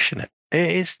still pushing it?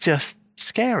 It is just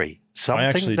scary.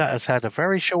 Something that has had a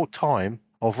very short time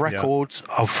of records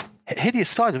of hideous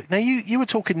side of it. Now, you were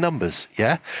talking numbers,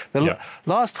 yeah?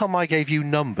 Last time I gave you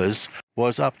numbers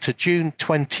was up to June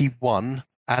 21,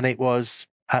 and it was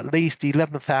at least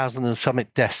 11,000 and something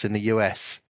deaths in the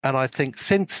US. And I think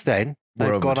since then,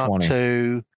 they've gone 20. Up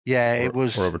to,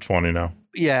 we're over 20 now.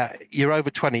 Yeah, you're over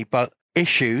 20, but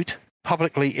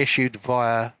publicly issued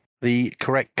via the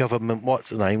correct government, what's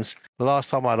the names? The last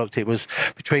time I looked, it was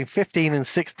between 15 and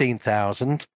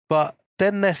 16,000, but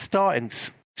then they're starting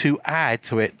to add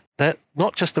to it that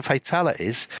not just the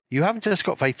fatalities, you haven't just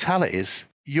got fatalities,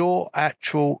 your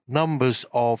actual numbers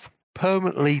of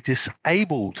permanently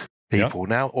disabled people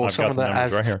now, or someone that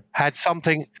has had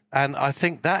something, and I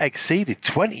think that exceeded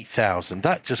 20,000.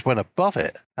 That just went above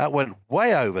it. That went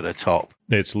way over the top.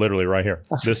 It's literally right here.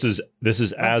 This is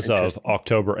as of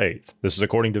October 8th. This is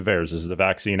according to VAERS. This is the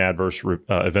Vaccine Adverse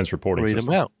Events Reporting System.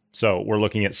 Read them out. So we're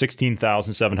looking at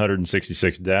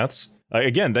 16,766 deaths.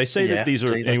 Again, they say that these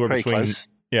are anywhere between close.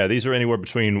 Yeah, these are anywhere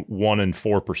between 1% and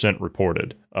 4%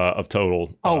 reported of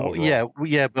total. But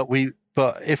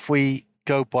if we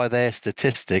go by their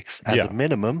statistics as a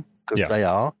minimum, because they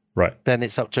are, right, then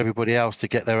it's up to everybody else to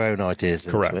get their own ideas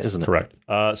into it, isn't it? Correct.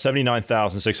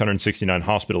 79,669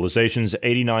 hospitalizations,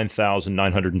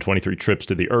 89,923 trips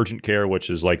to the urgent care, which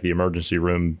is like the emergency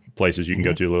room places you can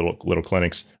go to, little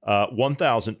clinics.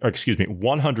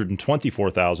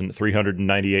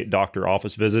 124,398 doctor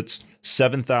office visits,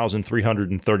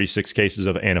 7,336 cases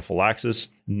of anaphylaxis,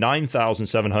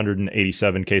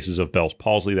 9,787 cases of Bell's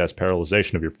palsy, that's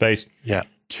paralyzation of your face. Yeah.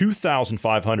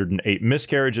 2,508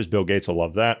 miscarriages. Bill Gates will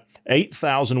love that.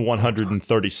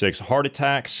 8,136 heart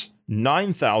attacks.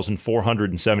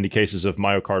 9,470 cases of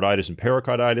myocarditis and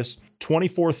pericarditis.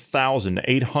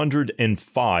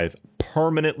 24,805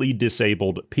 permanently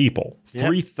disabled people. Yep.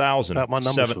 3,000. My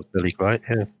numbers were really great.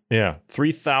 Yeah.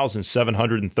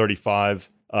 3,735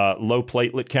 low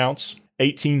platelet counts,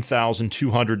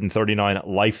 18,239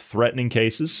 life-threatening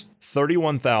cases,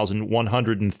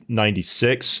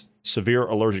 31,196 severe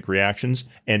allergic reactions,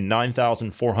 and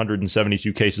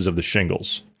 9,472 cases of the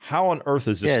shingles. How on earth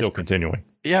is this still continuing?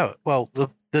 Yeah, well,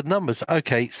 the numbers.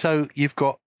 Okay, so you've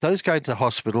got those going to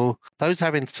hospital, those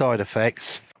having side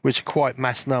effects, which are quite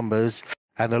mass numbers,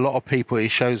 and a lot of people, it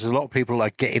shows a lot of people are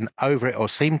getting over it or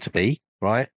seem to be,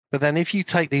 right? But then if you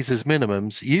take these as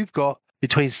minimums, you've got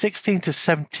between 16 to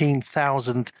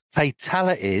 17,000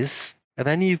 fatalities, and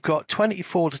then you've got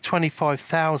 24 to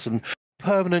 25,000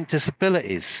 permanent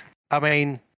disabilities. I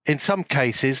mean, in some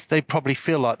cases, they probably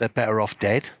feel like they're better off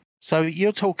dead. So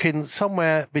you're talking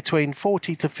somewhere between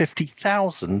 40 to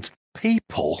 50,000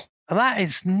 people. And that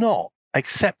is not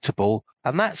acceptable.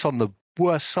 And that's on the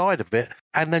worst side of it.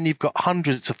 And then you've got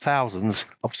hundreds of thousands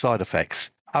of side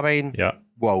effects. I mean,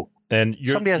 whoa. And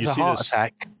somebody has a heart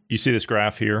attack. You see this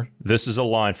graph here? This is a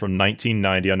line from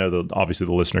 1990. I know that obviously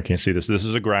the listener can't see this. This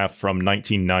is a graph from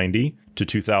 1990 to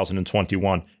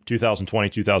 2021, 2020,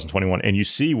 2021. And you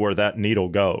see where that needle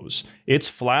goes.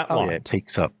 It's flatlined. Oh, yeah, it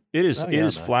peaks up. It is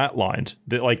flatlined.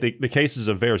 The cases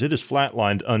of VAERS, it is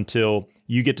flatlined until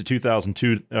you get to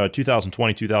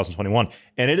 2020, 2021.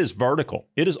 And it is vertical.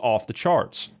 It is off the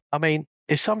charts. I mean,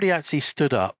 if somebody actually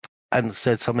stood up and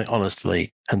said something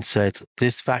honestly and said,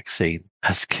 this vaccine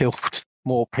has killed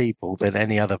more people than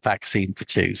any other vaccine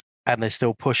produced, and they're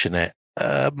still pushing it,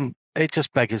 it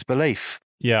just beggars belief.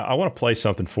 Yeah, I want to play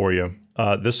something for you.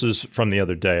 This is from the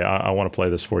other day. I want to play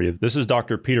this for you. This is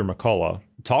Dr. Peter McCullough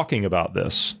talking about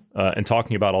this and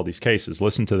talking about all these cases.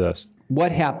 Listen to this.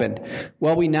 What happened?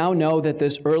 Well, we now know that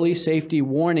this early safety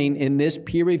warning in this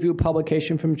peer-reviewed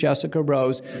publication from Jessica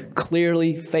Rose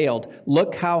clearly failed.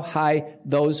 Look how high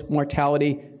those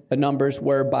mortality numbers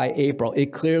were by April.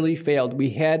 It clearly failed. We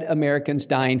had Americans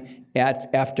dying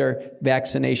after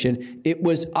vaccination. It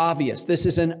was obvious. This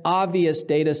is an obvious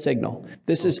data signal.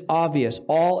 This is obvious.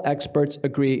 All experts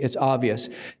agree it's obvious.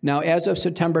 Now, as of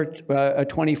September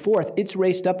 24th, it's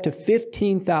raced up to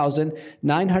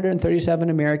 15,937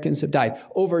 Americans have died.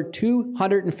 Over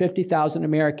 250,000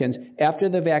 Americans after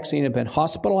the vaccine have been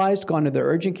hospitalized, gone to their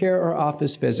urgent care or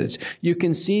office visits. You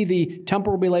can see the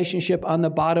temporal relationship on the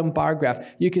bottom bar graph.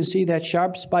 You can see that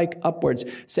sharp spike upwards.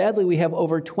 Sadly, we have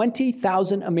over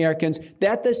 20,000 Americans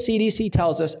that the CDC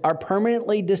tells us are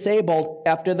permanently disabled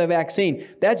after the vaccine.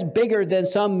 That's bigger than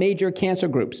some major cancer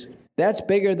groups. The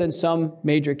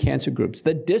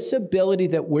disability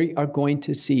that we are going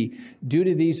to see due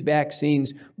to these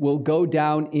vaccines will go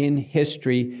down in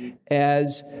history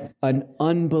as an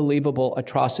unbelievable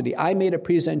atrocity. I made a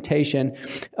presentation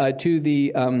to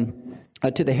the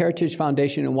Heritage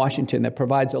Foundation in Washington that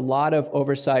provides a lot of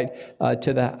oversight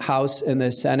to the House and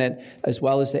the Senate, as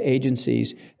well as the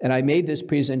agencies. And I made this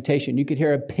presentation. You could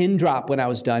hear a pin drop when I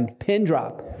was done, pin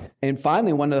drop. And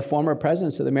finally, one of the former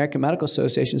presidents of the American Medical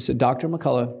Association said, Dr.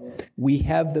 McCullough, we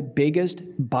have the biggest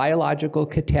biological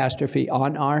catastrophe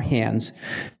on our hands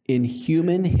in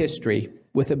human history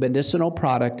with a medicinal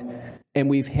product, and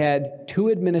we've had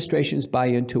 2 administrations buy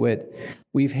into it.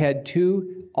 We've had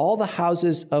all the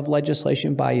houses of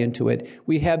legislation buy into it.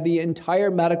 We have the entire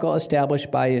medical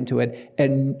establishment buy into it,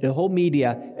 and the whole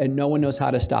media, and no one knows how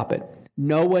to stop it.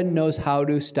 No one knows how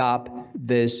to stop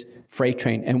this freight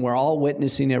train, and we're all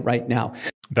witnessing it right now.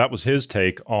 That was his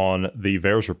take on the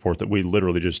VAERS report that we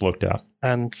literally just looked at.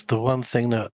 And the one thing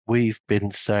that we've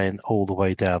been saying all the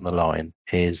way down the line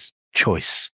is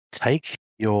choice. Take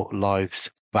your lives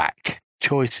back.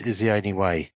 Choice is the only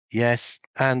way. Yes.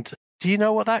 And do you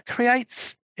know what that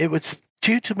creates? It was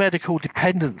due to medical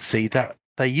dependency that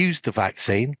they used the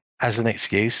vaccine as an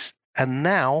excuse. And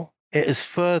now it has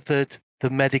furthered the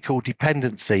medical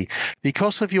dependency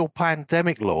because of your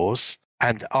pandemic laws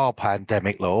and our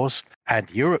pandemic laws and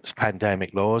Europe's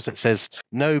pandemic laws that says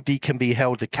nobody can be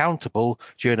held accountable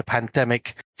during a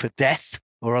pandemic for death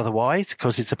or otherwise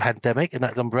because it's a pandemic and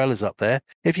that umbrella's up there.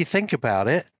 If you think about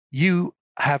it, you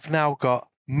have now got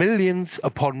millions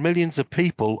upon millions of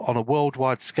people on a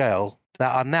worldwide scale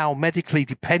that are now medically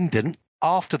dependent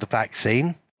after the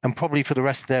vaccine and probably for the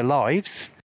rest of their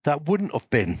lives that wouldn't have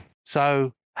been.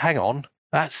 So hang on,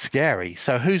 that's scary.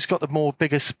 So who's got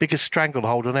the biggest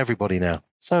stranglehold on everybody now?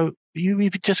 So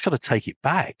you've just got to take it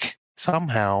back.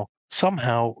 Somehow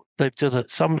they've done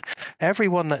it.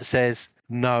 Everyone that says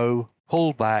no,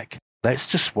 pull back, let's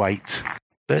just wait.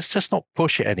 Let's just not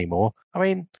push it anymore. I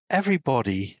mean,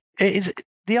 everybody,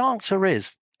 the answer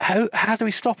is, how do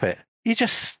we stop it? You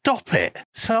just stop it.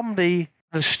 The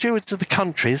stewards of the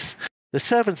countries the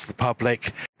servants of the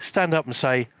public stand up and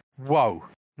say, whoa,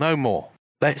 no more.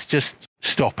 Let's just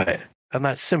stop it. And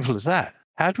that's simple as that.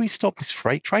 How do we stop this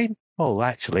freight train? Well,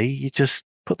 actually, you just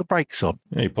put the brakes on,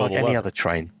 like any other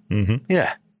train. Mm-hmm.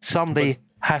 Yeah. Somebody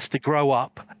has to grow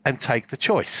up and take the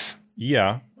choice.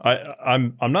 Yeah,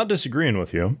 I'm not disagreeing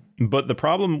with you, but the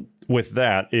problem with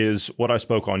that is what I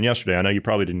spoke on yesterday. I know you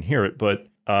probably didn't hear it, but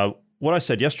what I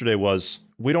said yesterday was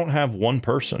we don't have one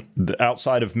person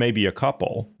outside of maybe a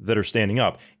couple that are standing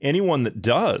up. Anyone that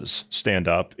does stand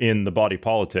up in the body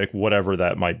politic, whatever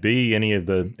that might be, any of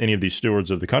these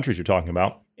stewards of the countries you're talking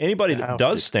about, anybody that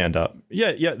does stand up,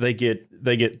 they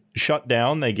get shut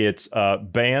down, they get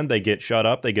banned, they get shut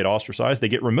up, they get ostracized, they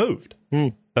get removed.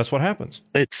 That's what happens.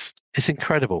 It's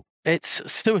incredible. It's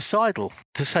suicidal,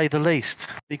 to say the least,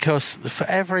 because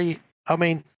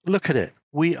look at it.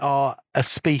 We are a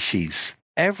species.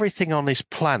 Everything on this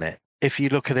planet, if you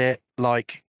look at it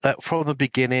like that from the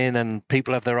beginning, and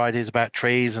people have their ideas about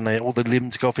trees and all the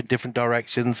limbs go off in different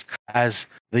directions as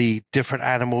the different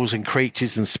animals and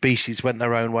creatures and species went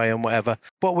their own way and whatever.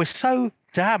 But we're so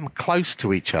damn close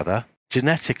to each other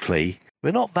genetically.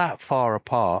 We're not that far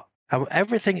apart. And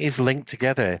everything is linked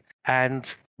together.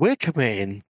 And we're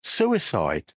committing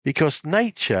suicide because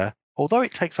nature, although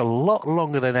it takes a lot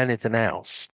longer than anything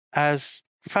else, has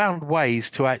found ways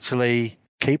to actually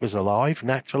keep us alive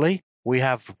naturally. We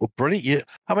have brilliant.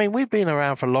 We've been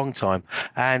around for a long time,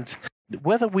 and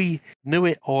whether we knew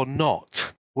it or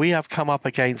not, we have come up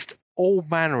against all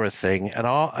manner of thing, and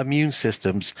our immune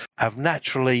systems have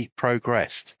naturally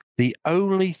progressed. The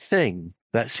only thing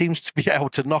that seems to be able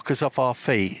to knock us off our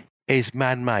feet is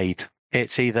man-made.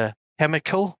 It's either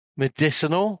chemical,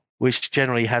 medicinal, which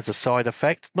generally has a side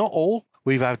effect. Not all.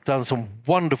 We've done some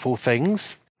wonderful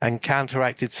things and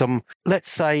counteracted some, let's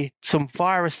say, some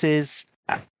viruses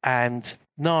and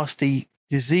nasty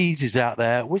diseases out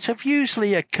there, which have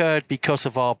usually occurred because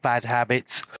of our bad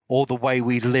habits or the way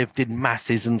we lived in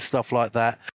masses and stuff like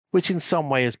that, which in some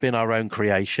way has been our own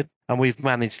creation, and we've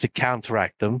managed to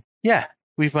counteract them. Yeah,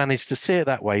 we've managed to see it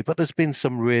that way, but there's been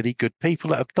some really good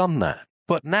people that have done that.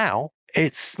 But now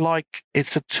it's like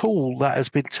it's a tool that has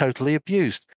been totally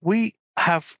abused. We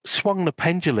have swung the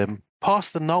pendulum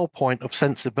past the null point of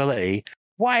sensibility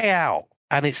way out,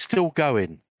 and it's still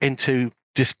going into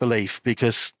disbelief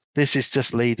because this is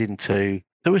just leading to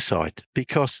suicide.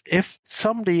 Because if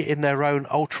somebody in their own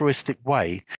altruistic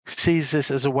way sees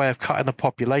this as a way of cutting the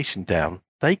population down,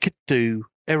 they could do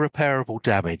irreparable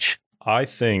damage. I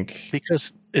think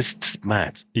because it's just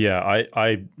mad. Yeah,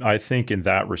 I think in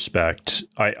that respect,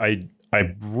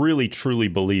 I really truly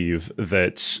believe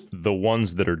that the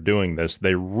ones that are doing this,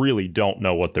 they really don't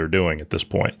know what they're doing at this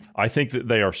point. I think that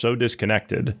they are so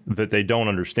disconnected that they don't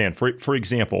understand. For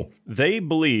example, they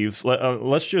believe,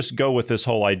 let's just go with this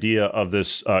whole idea of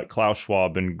this Klaus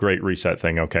Schwab and Great Reset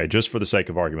thing, okay, just for the sake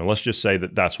of argument. Let's just say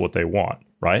that that's what they want,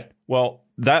 right? Well,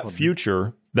 that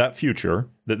future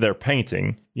that they're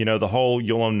painting, the whole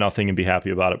you'll own nothing and be happy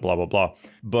about it, blah, blah, blah.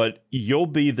 But you'll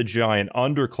be the giant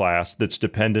underclass that's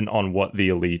dependent on what the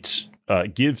elites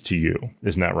give to you.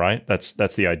 Isn't that right?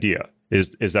 That's the idea,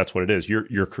 is that's what it is.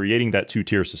 You're creating that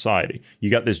two-tier society. You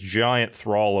got this giant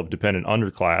thrall of dependent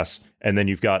underclass, and then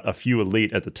you've got a few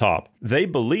elite at the top. They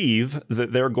believe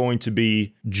that they're going to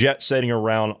be jet-setting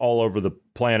around all over the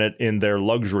planet in their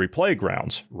luxury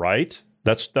playgrounds, right?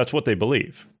 That's what they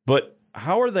believe. But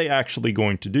how are they actually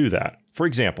going to do that? For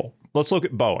example, let's look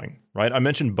at Boeing, right? I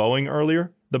mentioned Boeing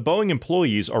earlier. The Boeing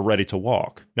employees are ready to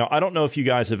walk. Now, I don't know if you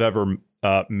guys have ever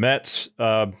met,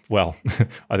 I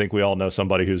think we all know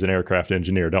somebody who's an aircraft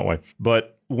engineer, don't we?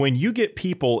 But when you get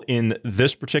people in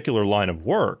this particular line of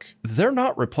work, they're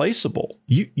not replaceable.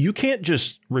 You can't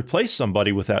just replace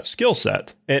somebody with that skill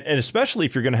set. And especially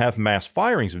if you're going to have mass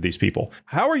firings of these people.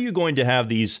 How are you going to have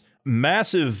these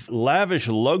massive, lavish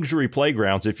luxury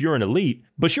playgrounds if you're an elite,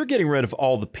 but you're getting rid of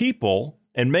all the people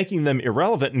and making them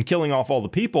irrelevant and killing off all the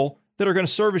people that are going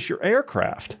to service your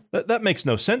aircraft? That makes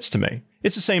no sense to me.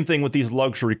 It's the same thing with these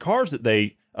luxury cars that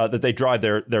they drive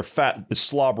their fat,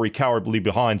 slobbery, cowardly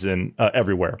behinds in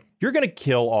everywhere. You're going to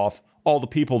kill off all the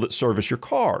people that service your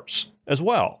cars as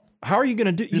well. How are you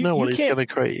going to do? You know what it's going to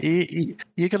create?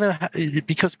 You're going to,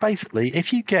 because basically,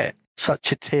 if you get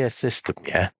such a tier system,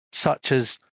 such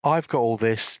as I've got all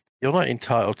this, you're not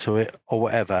entitled to it or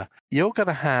whatever, you're going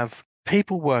to have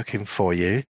people working for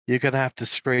you. You're going to have to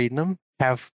screen them,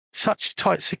 have such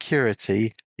tight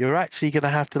security. You're actually going to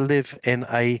have to live in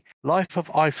a life of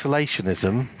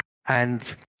isolationism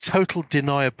and total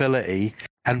deniability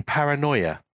and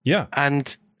paranoia. Yeah.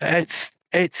 And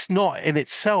it's not in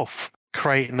itself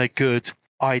creating a good,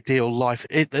 ideal life.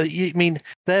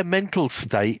 Their mental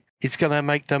state is going to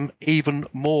make them even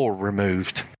more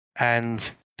removed.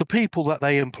 And the people that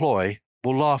they employ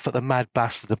will laugh at the mad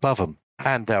bastard above them.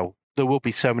 And there will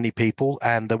be so many people,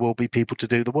 and there will be people to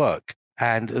do the work.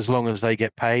 And as long as they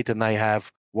get paid and they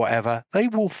have whatever, they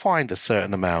will find a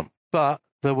certain amount. But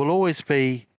there will always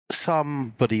be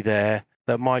somebody there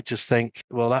that might just think,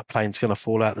 well, that plane's going to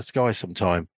fall out of the sky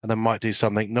sometime, and they might do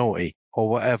something naughty or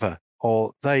whatever.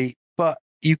 But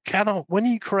you cannot, when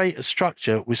you create a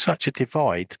structure with such a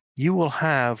divide, you will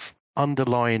have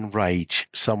underlying rage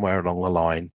somewhere along the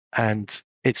line, and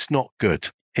it's not good.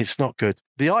 It's not good.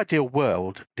 The ideal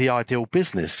world, the ideal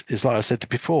business is, like I said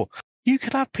before, you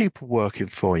can have people working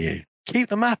for you. Keep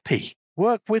them happy.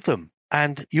 Work with them,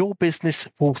 and your business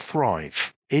will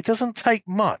thrive. It doesn't take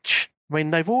much. I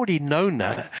mean, they've already known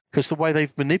that because the way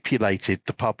they've manipulated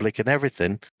the public and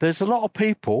everything. There's a lot of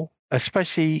people,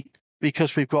 especially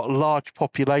because we've got a large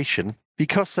population,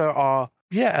 because there are,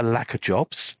 a lack of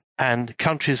jobs, and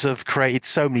countries have created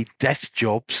so many desk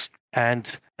jobs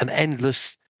and an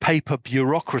endless paper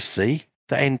bureaucracy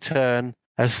that in turn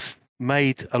has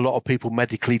made a lot of people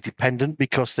medically dependent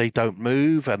because they don't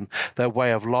move, and their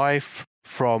way of life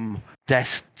from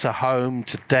desk to home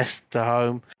to desk to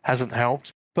home hasn't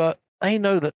helped. But they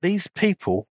know that these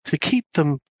people, to keep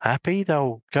them happy,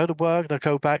 they'll go to work, they'll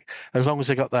go back, as long as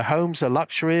they got their homes, their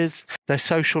luxuries, their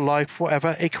social life,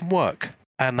 whatever, it can work.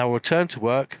 And they'll return to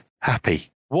work happy.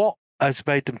 What has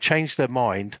made them change their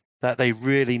mind that they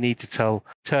really need to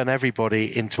turn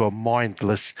everybody into a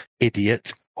mindless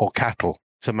idiot or cattle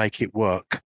to make it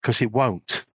work? Because it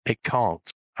won't. It can't.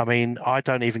 I mean, I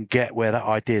don't even get where that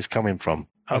idea is coming from.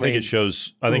 I think it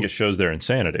shows their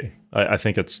insanity. I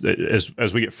think it's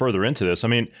as we get further into this. I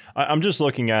mean, I'm just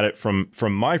looking at it from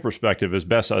my perspective as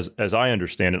best as I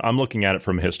understand it. I'm looking at it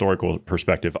from a historical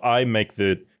perspective. I make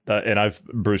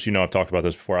Bruce, I've talked about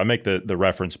this before. I make the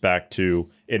reference back to,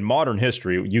 in modern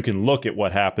history, you can look at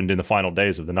what happened in the final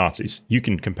days of the Nazis. You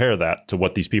can compare that to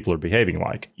what these people are behaving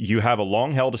like. You have a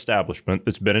long-held establishment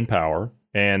that's been in power,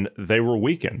 and they were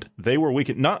weakened. They were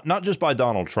weakened, not just by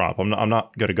Donald Trump. I'm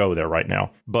not going to go there right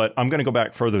now, but I'm going to go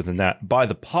back further than that, by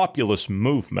the populist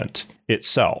movement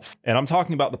itself. And I'm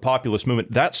talking about the populist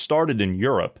movement that started in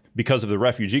Europe because of the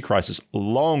refugee crisis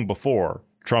long before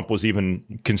Trump was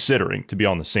even considering to be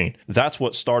on the scene. That's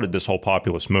what started this whole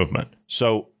populist movement.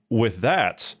 So with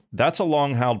that's a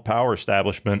long-held power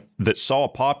establishment that saw a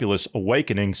populace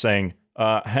awakening, saying,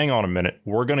 hang on a minute,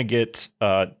 we're going to get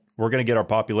our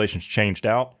populations changed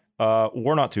out.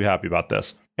 We're not too happy about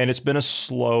this. And it's been a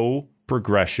slow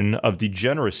progression of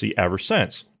degeneracy ever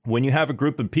since. When you have a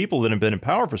group of people that have been in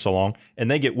power for so long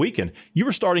and they get weakened, you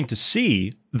were starting to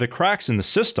see the cracks in the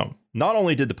system. Not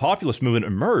only did the populist movement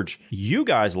emerge, you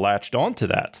guys latched onto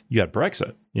that. You had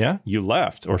Brexit. Yeah, you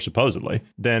left, or supposedly.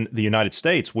 Then the United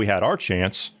States, we had our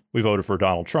chance. We voted for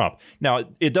Donald Trump. Now,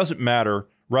 it doesn't matter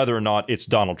whether or not it's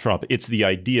Donald Trump. It's the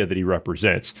idea that he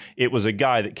represents. It was a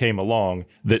guy that came along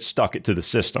that stuck it to the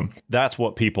system. That's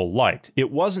what people liked. It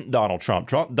wasn't Donald Trump.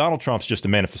 Donald Trump's just a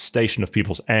manifestation of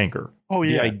people's anger. Oh,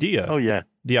 yeah.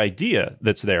 The idea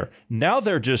that's there. Now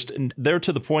they're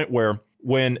to the point where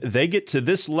when they get to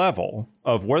this level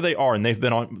of where they are, and they've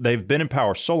been in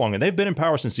power so long, and they've been in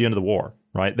power since the end of the war,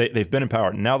 right? They've been in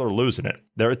power. Now they're losing it.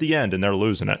 They're at the end and they're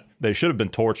losing it. They should have been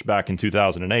torched back in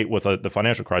 2008 with the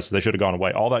financial crisis. They should have gone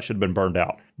away. All that should have been burned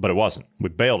out, but it wasn't. We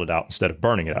bailed it out instead of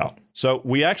burning it out. So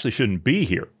we actually shouldn't be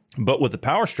here. But with the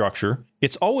power structure,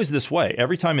 it's always this way.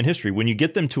 Every time in history, when you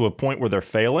get them to a point where they're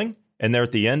failing and they're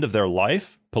at the end of their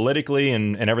life, politically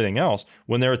and everything else,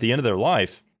 when they're at the end of their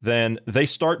life, then they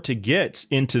start to get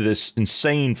into this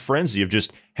insane frenzy of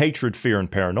just hatred, fear,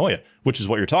 and paranoia, which is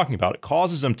what you're talking about. It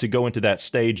causes them to go into that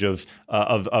stage of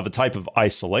a type of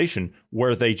isolation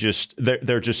where they're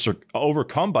just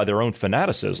overcome by their own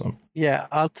fanaticism. Yeah,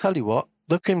 I'll tell you what,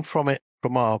 looking from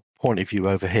our point of view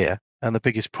over here, and the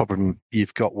biggest problem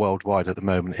you've got worldwide at the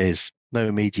moment is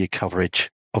no media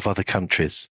coverage of other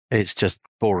countries. It's just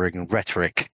boring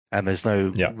rhetoric. And there's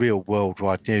no real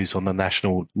worldwide news on the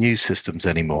national news systems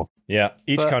anymore. Yeah,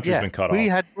 each country's been cut off. We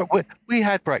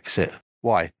had Brexit.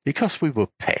 Why? Because we were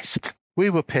pissed. We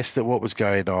were pissed at what was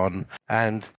going on,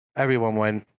 and everyone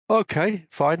went, okay,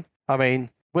 fine. I mean,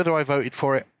 whether I voted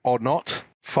for it or not,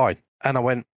 fine. And I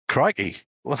went, crikey,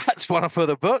 well, that's one for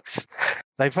the books.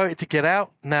 They voted to get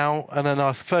out now, and then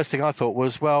the first thing I thought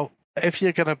was, well, if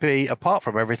you're going to be apart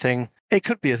from everything, it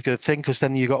could be a good thing, because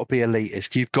then you've got to be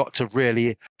elitist. You've got to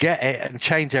really get it and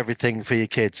change everything for your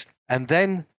kids. And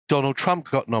then Donald Trump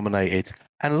got nominated.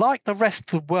 And like the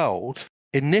rest of the world,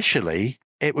 initially,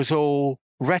 it was all,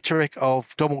 rhetoric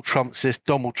of Donald Trump's this,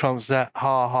 Donald Trump's that,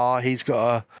 ha ha, he's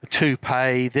got a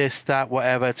toupee, this, that,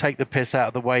 whatever, take the piss out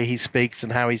of the way he speaks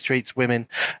and how he treats women.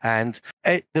 And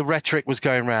the rhetoric was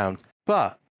going round.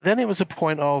 But then it was a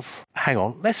point of, hang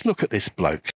on, let's look at this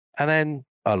bloke. And then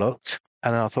I looked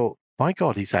and I thought, my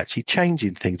God, he's actually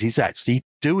changing things. He's actually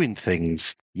doing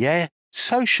things. Yeah,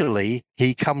 socially,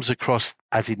 he comes across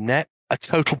as inept, a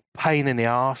total pain in the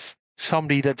arse,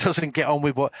 somebody that doesn't get on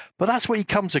with but that's what he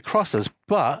comes across as.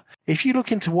 But if you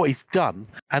look into what he's done,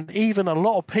 and even a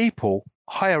lot of people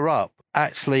higher up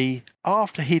actually,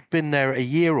 after he'd been there a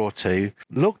year or two,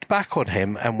 looked back on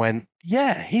him and went,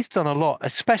 yeah, he's done a lot,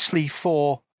 especially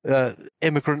for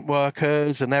immigrant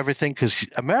workers and everything, because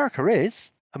America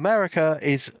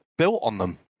is built on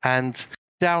them. And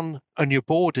down on your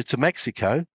border to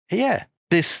Mexico, yeah,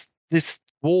 this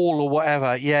wall or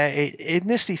whatever, yeah, it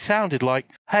initially sounded like,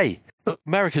 hey,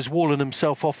 America's walling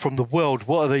himself off from the world.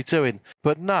 What are they doing?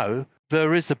 But no,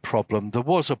 there is a problem. There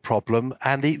was a problem.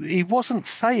 And he wasn't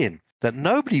saying that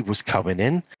nobody was coming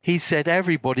in. He said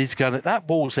everybody's going to, that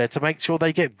wall's there to make sure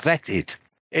they get vetted.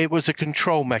 It was a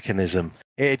control mechanism.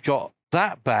 It had got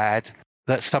that bad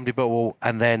that somebody built a wall,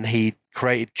 and then he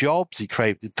created jobs, he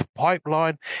created the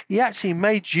pipeline. He actually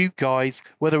made you guys,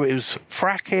 whether it was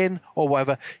fracking or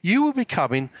whatever, you were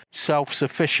becoming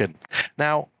self-sufficient.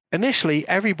 Now, initially,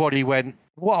 everybody went,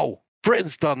 whoa,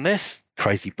 Britain's done this,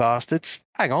 crazy bastards.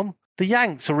 Hang on, the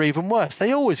Yanks are even worse.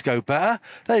 They always go better.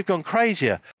 They've gone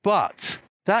crazier. But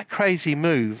that crazy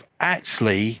move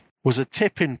actually was a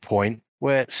tipping point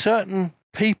where certain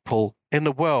people in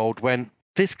the world went,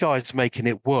 this guy's making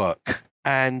it work.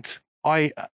 And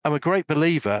I am a great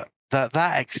believer that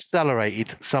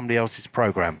accelerated somebody else's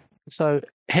program. So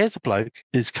here's a bloke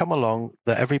who's come along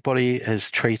that everybody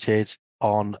has treated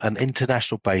on an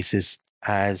international basis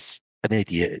as an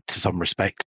idiot to some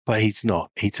respect, but he's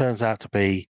not. He turns out to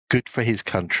be good for his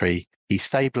country. He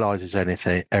stabilizes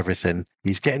everything.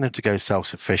 He's getting them to go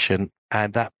self-sufficient,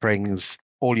 and that brings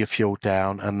all your fuel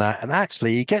down and that. And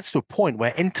actually, he gets to a point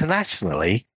where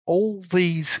internationally, all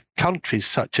these countries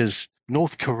such as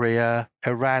North Korea,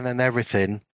 Iran and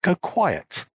everything go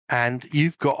quiet, and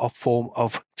you've got a form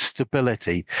of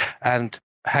stability. And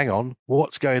hang on,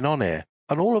 what's going on here?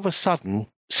 And all of a sudden,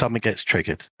 something gets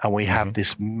triggered and we have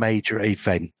this major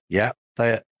event. Yeah.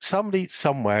 Somebody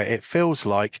somewhere, it feels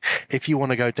like, if you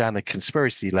want to go down the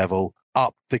conspiracy level,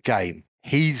 up the game.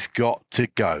 He's got to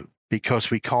go because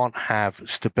we can't have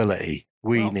stability.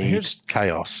 We need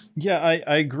chaos. Yeah,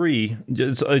 I agree.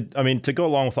 I mean, to go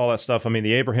along with all that stuff, I mean,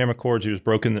 the Abraham Accords, he was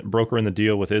brokering the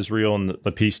deal with Israel and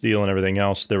the peace deal and everything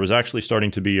else. There was actually starting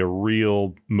to be a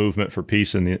real movement for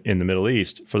peace in the Middle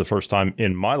East for the first time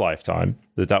in my lifetime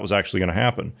that was actually going to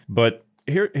happen. But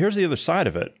here's the other side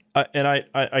of it.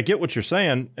 I get what you're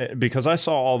saying because I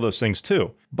saw all those things too.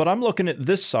 But I'm looking at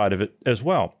this side of it as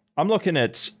well. I'm looking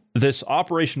at this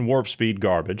Operation Warp Speed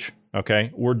garbage.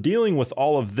 Okay, we're dealing with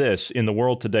all of this in the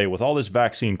world today with all this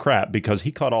vaccine crap because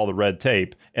he cut all the red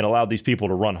tape and allowed these people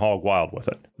to run hog wild with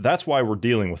it. That's why we're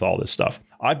dealing with all this stuff.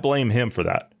 I blame him for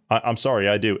that. I'm sorry,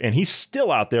 I do. And he's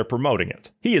still out there promoting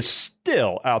it. He is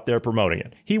still out there promoting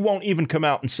it. He won't even come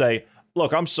out and say,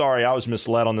 look, I'm sorry, I was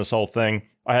misled on this whole thing.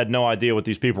 I had no idea what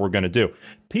these people were going to do.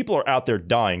 People are out there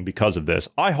dying because of this.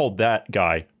 I hold that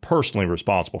guy personally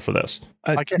responsible for this.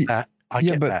 I get that. I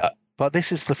get that. But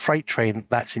this is the freight train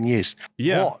that's in use.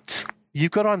 Yeah. What you've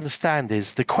got to understand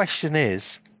is, the question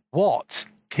is, what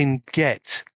can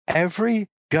get every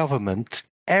government,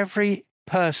 every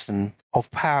person of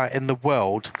power in the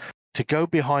world to go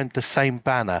behind the same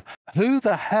banner? Who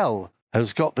the hell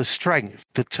has got the strength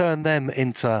to turn them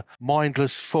into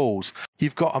mindless fools?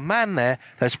 You've got a man there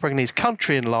that's bringing his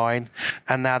country in line,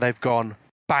 and now they've gone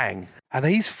bang. And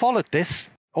he's followed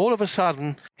this. All of a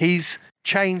sudden, he's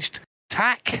changed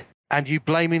tack. And you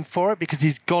blame him for it because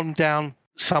he's gone down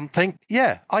something.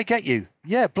 Yeah, I get you.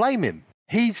 Yeah, blame him.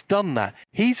 He's done that.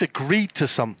 He's agreed to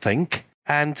something.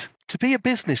 And to be a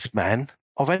businessman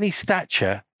of any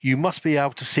stature, you must be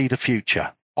able to see the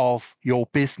future of your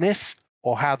business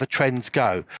or how the trends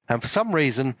go. And for some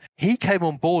reason, he came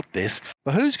on board this.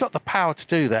 But who's got the power to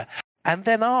do that? And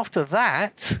then after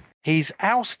that, he's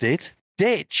ousted,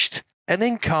 ditched, and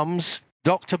in comes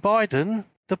Dr. Biden,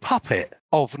 the puppet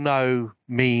of no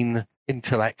mean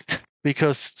intellect.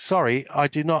 Because, sorry, I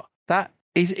do not,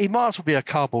 he might as well be a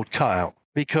cardboard cutout,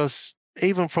 because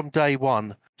even from day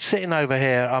one, sitting over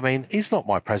here, I mean, he's not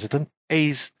my president.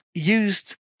 He's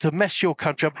used to mess your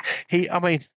country up. I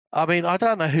mean, I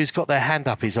don't know who's got their hand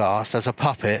up his arse as a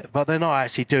puppet, but they're not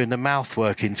actually doing the mouth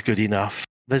workings good enough.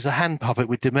 There's a hand puppet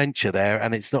with dementia there,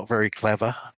 and it's not very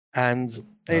clever. And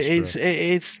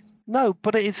it's No,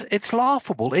 but it's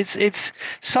laughable. It's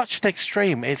such an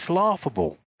extreme. It's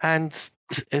laughable and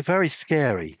it's very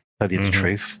scary. To tell you the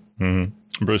truth.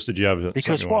 Mm-hmm. Bruce, did you have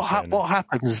because what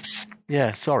happens?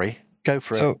 Yeah, sorry, go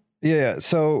for it. Yeah.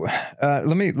 So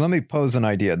let me pose an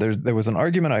idea. There was an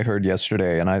argument I heard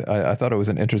yesterday, and I thought it was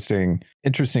an interesting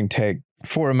take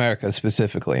for America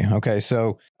specifically. Okay,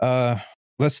 so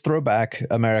let's throw back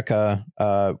America.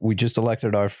 We just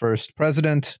elected our first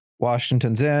president.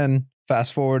 Washington's in.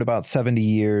 Fast forward about 70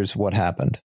 years. What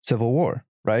happened? Civil War,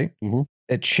 right? Mm-hmm.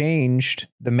 It changed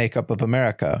the makeup of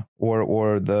America,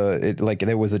 or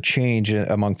there was a change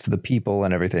amongst the people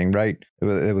and everything, right?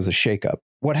 It was a shakeup.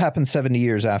 What happened 70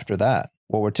 years after that?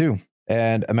 World War II,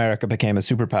 and America became a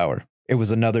superpower. It was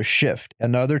another shift,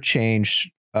 another change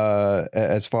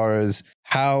as far as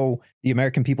how the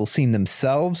American people seen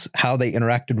themselves, how they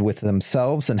interacted with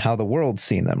themselves, and how the world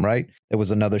seen them, right? It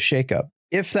was another shakeup.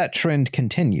 If that trend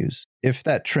continues, if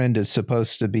that trend is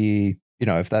supposed to be,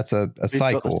 if that's a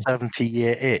cycle,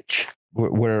 70-year itch.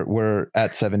 We're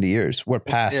at 70 years. We're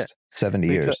past 70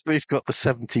 years. We've got the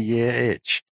 70-year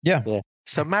itch. Yeah.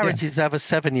 So marriages have a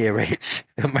 7-year itch.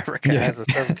 America has a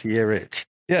 70-year itch.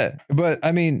 Yeah. But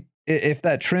I mean, if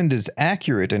that trend is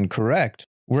accurate and correct,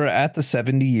 we're at the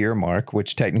 70-year mark,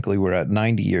 which technically we're at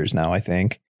 90 years now, I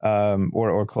think,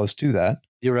 or close to that.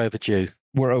 You're overdue.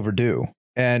 We're overdue.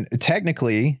 And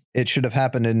technically, it should have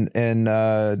happened in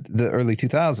the early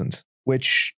 2000s,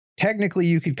 which technically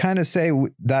you could kind of say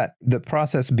that the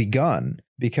process begun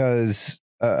because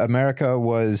America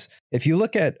was, if you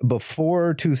look at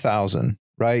before 2000,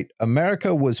 right,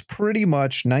 America was pretty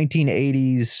much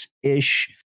 1980s-ish.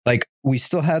 Like, we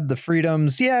still had the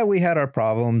freedoms. Yeah, we had our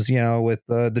problems, with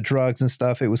the drugs and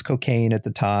stuff. It was cocaine at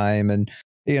the time. And,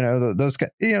 we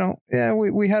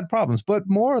had problems. But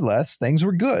more or less, things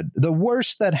were good. The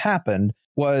worst that happened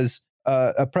was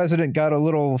a president had a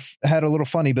little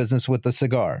funny business with the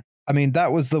cigar. I mean,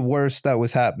 that was the worst that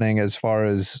was happening as far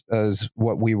as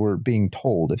what we were being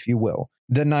told, if you will.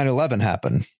 Then 9/11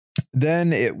 happened.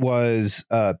 Then it was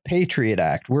Patriot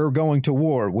Act. We're going to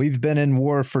war. We've been in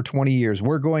war for 20 years.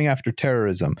 We're going after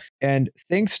terrorism. And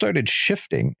things started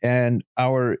shifting, and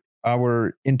our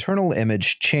internal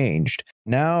image changed.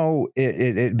 Now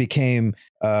it became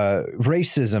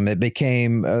racism. It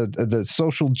became the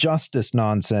social justice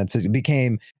nonsense. It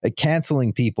became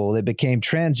canceling people. It became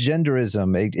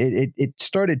transgenderism. It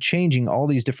started changing all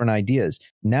these different ideas.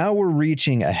 Now we're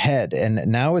reaching ahead, and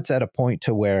now it's at a point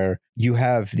to where you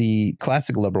have the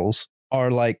classic liberals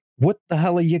are like, what the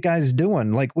hell are you guys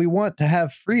doing? Like, we want to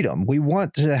have freedom. We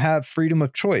want to have freedom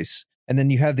of choice. And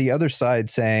then you have the other side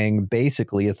saying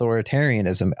basically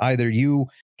authoritarianism. Either you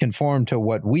conform to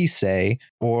what we say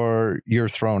or you're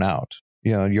thrown out.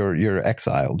 You're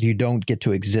exiled. You don't get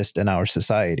to exist in our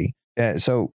society.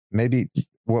 So maybe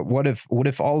what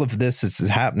if all of this is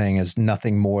happening is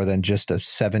nothing more than just a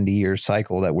 70-year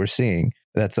cycle that we're seeing?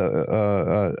 That's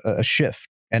a shift.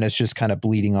 And it's just kind of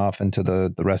bleeding off into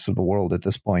the rest of the world at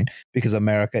this point, because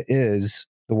America is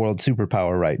the world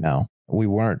superpower right now. We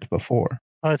weren't before.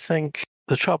 I think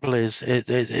the trouble is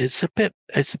it's a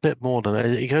bit more than that.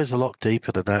 It goes a lot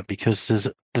deeper than that,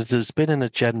 because there's been an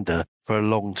agenda for a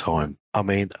long time. I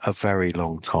mean, a very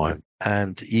long time.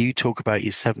 And you talk about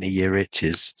your 70-year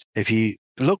itches. If you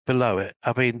look below it,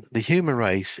 I mean, the human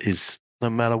race is, no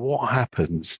matter what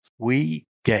happens, we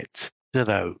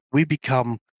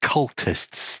become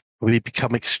cultists. We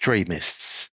become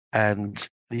extremists. And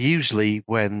usually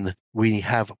when we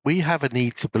have a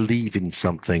need to believe in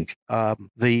something,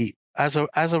 as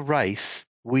a race,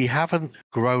 we haven't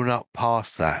grown up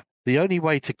past that. The only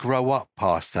way to grow up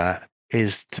past that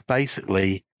is to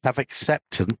basically have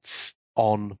acceptance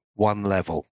on one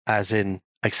level, as in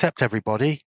accept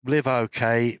everybody, live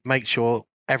okay, make sure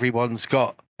everyone's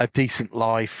got a decent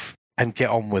life and get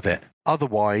on with it.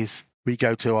 Otherwise, we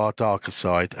go to our darker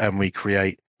side and we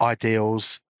create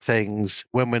ideals, things.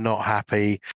 When we're not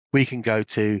happy, we can go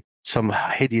to some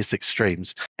hideous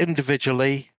extremes.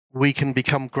 Individually, we can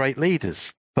become great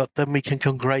leaders, but then we can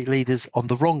become great leaders on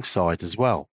the wrong side as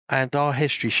well. And our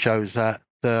history shows that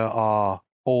there are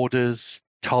orders,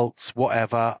 cults,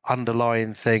 whatever,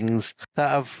 underlying things that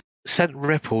have sent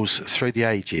ripples through the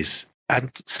ages.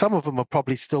 And some of them are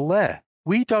probably still there.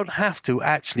 We don't have to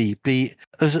actually be,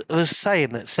 there's a saying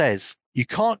that says, you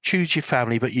can't choose your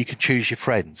family, but you can choose your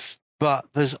friends. But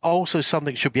there's also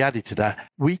something should be added to that.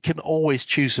 We can always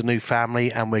choose a new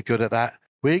family, and we're good at that.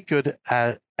 We're good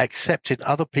at accepting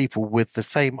other people with the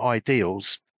same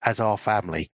ideals as our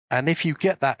family. And if you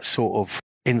get that sort of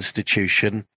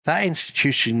institution, that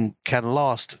institution can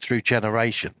last through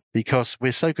generation, because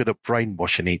we're so good at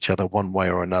brainwashing each other one way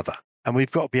or another. And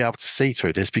we've got to be able to see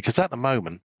through this, because at the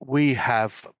moment we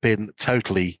have been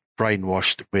totally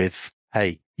brainwashed with,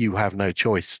 hey, you have no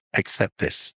choice, accept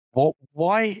this.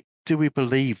 Why do we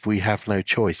believe we have no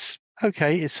choice?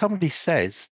 Okay, if somebody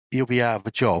says you'll be out of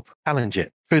a job, challenge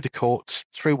it through the courts,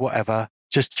 through whatever,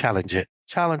 just challenge it.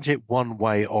 Challenge it one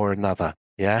way or another,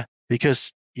 yeah?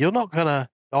 Because you're not going to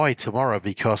die tomorrow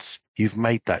because you've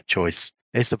made that choice.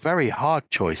 It's a very hard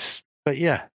choice. But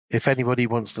yeah, if anybody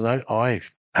wants to know, I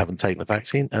haven't taken the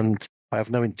vaccine and I have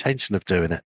no intention of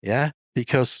doing it, yeah?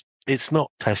 Because it's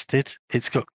not tested. It's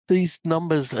got, these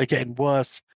numbers are getting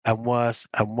worse and worse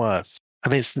and worse.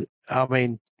 And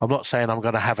I'm not saying I'm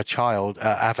going to have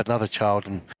have another child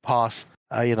and pass,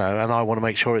 and I want to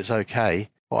make sure it's okay.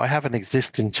 But I have an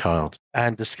existing child.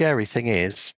 And the scary thing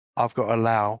is, I've got to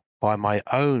allow by my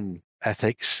own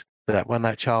ethics that when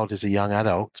that child is a young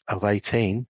adult of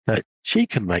 18, that she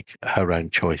can make her own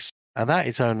choice. And that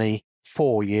is only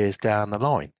 4 years down the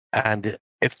line. And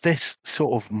if this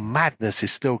sort of madness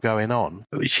is still going on,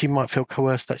 she might feel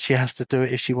coerced that she has to do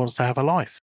it if she wants to have a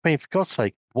life. I mean, for God's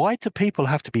sake, why do people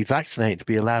have to be vaccinated to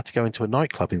be allowed to go into a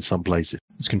nightclub in some places?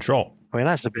 It's control. I mean,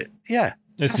 that's a bit, yeah.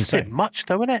 It's that's insane. A bit much,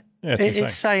 though, isn't it? Yeah,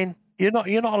 it's saying you're not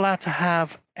allowed to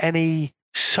have any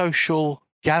social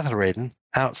gathering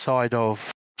outside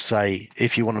of, say,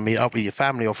 if you want to meet up with your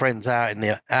family or friends out in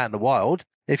the wild.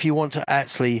 If you want to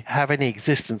actually have any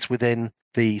existence within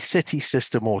the city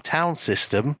system or town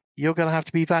system, you're going to have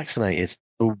to be vaccinated.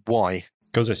 Why?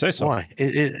 Because they say so. Why?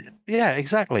 Yeah,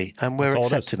 exactly. And we're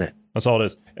accepting it. That's all it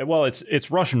is. Well,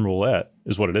 it's Russian roulette,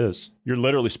 is what it is. You're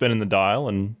literally spinning the dial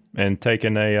and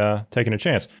taking a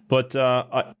chance. But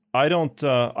I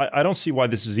don't see why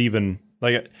this is even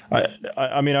like.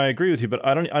 I mean, I agree with you, but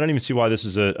I don't even see why this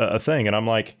is a thing. And I'm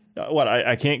like, what?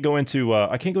 I can't go into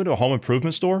a home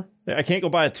improvement store. I can't go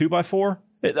buy a 2x4.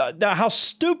 How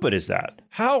stupid is that?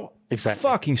 How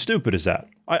fucking stupid is that?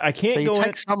 I can't go.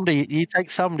 You take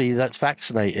somebody that's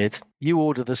vaccinated, you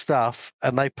order the stuff,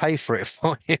 and they pay for it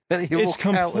for you. It's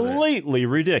completely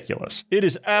ridiculous. It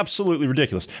is absolutely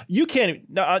ridiculous. You can't,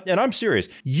 and I'm serious.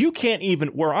 You can't even,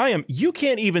 where I am, you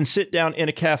can't even sit down in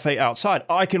a cafe outside.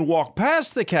 I can walk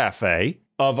past the cafe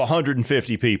of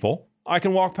 150 people. I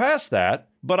can walk past that,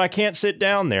 but I can't sit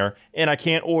down there and I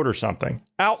can't order something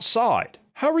outside.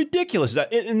 How ridiculous is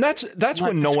that? And that's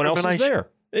when no one else is there.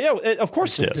 Yeah, of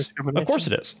course it is. Of course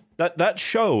it is. That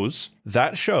shows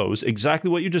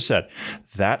exactly what you just said.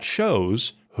 That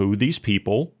shows who these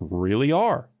people really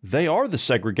are. They are the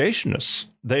segregationists.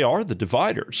 They are the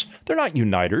dividers. They're not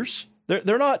uniters.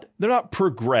 They're not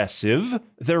progressive.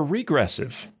 They're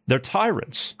regressive. They're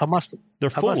tyrants. They're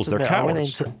fools. They're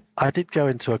cowards. I did go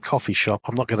into a coffee shop.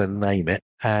 I'm not going to name it.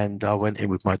 And I went in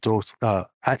with my daughter.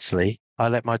 I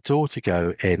let my daughter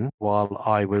go in while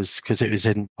I was, because it was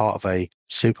in part of a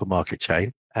supermarket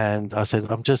chain. And I said,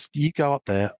 you go up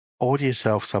there, order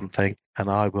yourself something,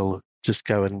 and I will just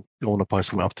go and want to buy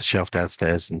something off the shelf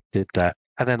downstairs, and did that.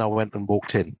 And then I went and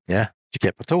walked in, to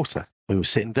get my daughter, who was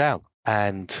sitting down.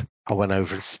 And I went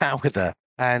over and sat with her.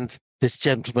 And this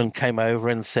gentleman came over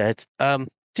and said,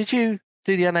 did you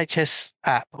do the NHS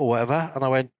app or whatever? And I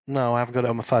went, no, I haven't got it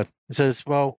on my phone. He says,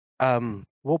 well,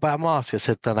 what about a mask? I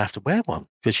said, don't have to wear one,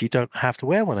 because you don't have to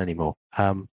wear one anymore.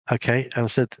 Okay. And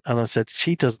I said,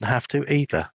 she doesn't have to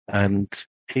either. And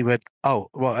he went, oh,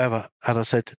 whatever. And I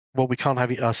said, well, we can't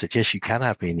have you. I said, yes, you can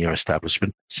have me in your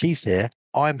establishment. She's here.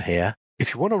 I'm here.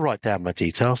 If you want to write down my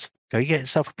details, go get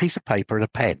yourself a piece of paper and a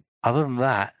pen. Other than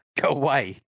that, go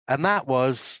away. And that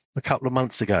was a couple of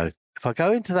months ago. If I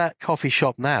go into that coffee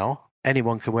shop now,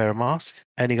 anyone can wear a mask.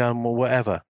 Anyone or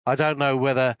whatever. I don't know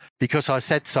whether because I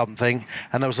said something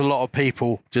and there was a lot of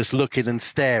people just looking and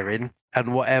staring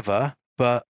and whatever,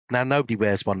 but now nobody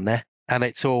wears one there and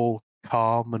it's all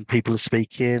calm and people are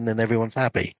speaking and everyone's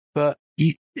happy. But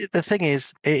the thing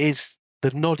is, it is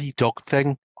the noddy dog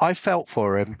thing. I felt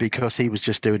for him because he was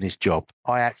just doing his job.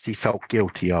 I actually felt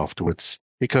guilty afterwards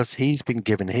because he's been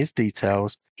given his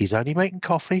details. He's only making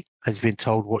coffee and he's been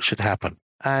told what should happen.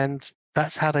 And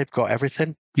that's how they've got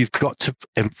everything. You've got to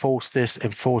enforce this,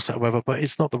 enforce that, whatever, but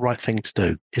it's not the right thing to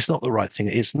do. It's not the right thing.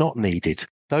 It's not needed.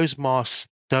 Those masks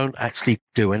don't actually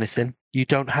do anything. You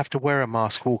don't have to wear a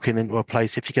mask walking into a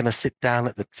place if you're going to sit down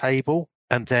at the table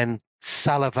and then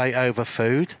salivate over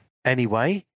food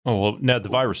anyway. Oh, well, now the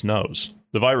virus knows.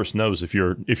 The virus knows if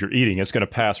you're eating, it's going to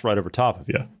pass right over top of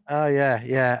you. Oh,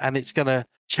 yeah. And it's going to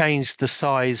change the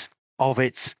size of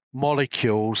its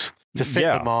molecules to fit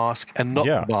the mask and not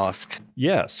the mask.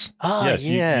 Yes. Oh, yes.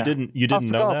 Yeah. You didn't know that? I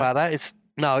forgot about that.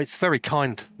 It's very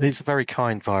kind. It's a very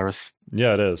kind virus.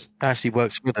 Yeah, it is. It actually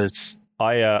works with us.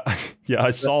 I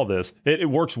saw this. It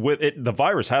works with it. The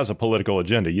virus has a political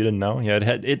agenda. You didn't know? Yeah,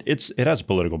 it has a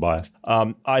political bias.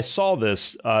 I saw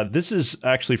this. This is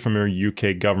actually from your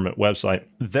UK government website.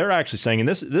 They're actually saying, and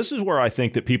this is where I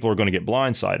think that people are going to get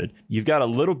blindsided. You've got a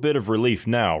little bit of relief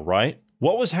now, right?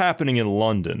 What was happening in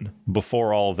London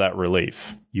before all of that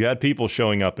relief? You had people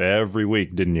showing up every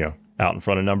week, didn't you? Out in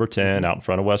front of Number 10, out in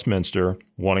front of Westminster,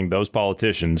 wanting those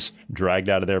politicians dragged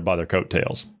out of there by their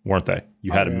coattails, weren't they?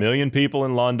 You had 1 million people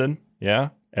in London,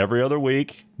 every other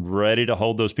week, ready to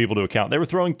hold those people to account. They were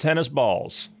throwing tennis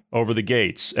balls over the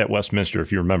gates at Westminster,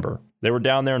 if you remember. They were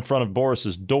down there in front of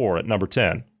Boris's door at Number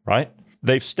 10, right?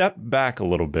 They've stepped back a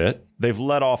little bit. They've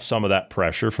let off some of that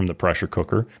pressure from the pressure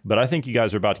cooker, but I think you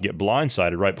guys are about to get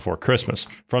blindsided right before Christmas.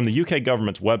 From the UK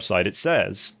government's website, it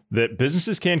says that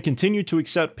businesses can continue to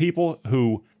accept people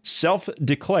who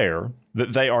self-declare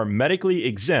that they are medically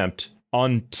exempt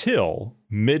until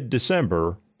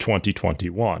mid-December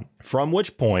 2021, from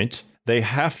which point they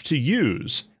have to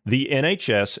use the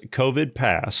NHS COVID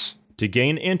pass to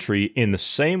gain entry in the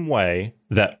same way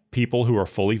that people who are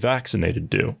fully vaccinated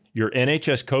do. Your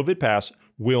NHS COVID pass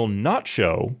will not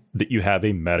show that you have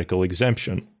a medical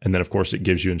exemption. And then, of course, it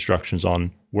gives you instructions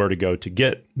on where to go to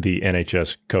get the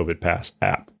NHS COVID Pass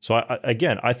app. So,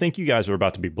 I think you guys are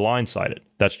about to be blindsided.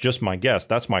 That's just my guess.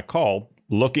 That's my call,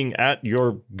 looking at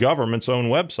your government's own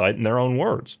website in their own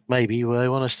words. Maybe they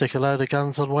want to stick a load of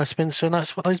guns on Westminster, and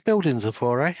that's what those buildings are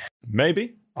for, eh?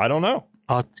 Maybe. I don't know.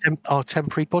 Our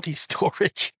temporary body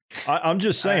storage. I'm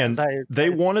just saying they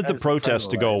wanted the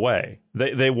protest to go away.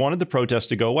 They wanted the protest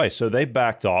to go away. So they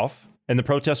backed off and the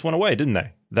protest went away, didn't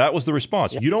they? That was the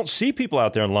response. Yep. You don't see people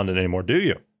out there in London anymore, do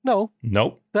you? No.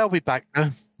 Nope. They'll be back though.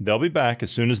 They'll be back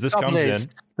as soon as this comes in.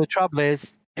 The trouble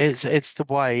is, it's the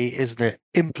way, isn't it?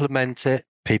 Implement it,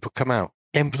 people come out.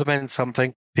 Implement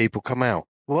something, people come out.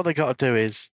 What they got to do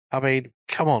is,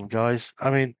 come on, guys.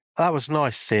 That was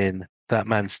nice seeing that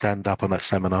man stand up on that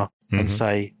seminar and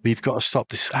say, we've got to stop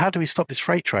this. How do we stop this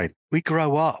freight train? We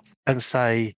grow up and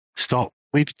say, stop.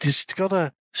 We've just got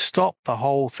to stop the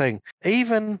whole thing.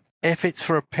 Even if it's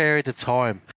for a period of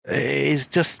time, it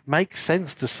just makes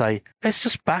sense to say, let's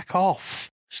just back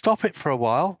off. Stop it for a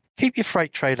while. Keep your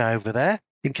freight train over there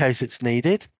in case it's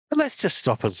needed. And let's just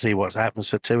stop and see what happens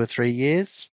for 2 or 3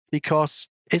 years, because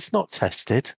it's not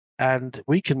tested and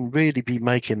we can really be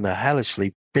making a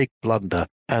hellishly big blunder.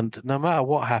 And no matter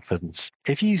what happens,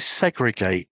 if you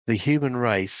segregate the human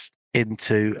race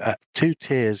into 2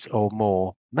 tiers or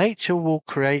more, nature will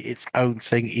create its own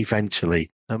thing eventually,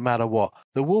 no matter what.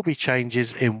 There will be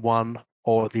changes in one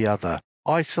or the other.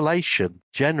 Isolation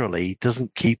generally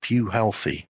doesn't keep you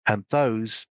healthy. And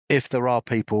those, if there are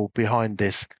people behind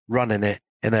this running it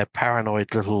in their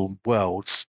paranoid little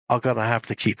worlds, are going to have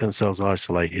to keep themselves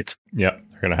isolated. Yeah,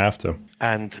 they're going to have to.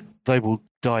 And they will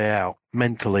die out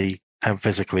mentally and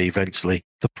physically eventually.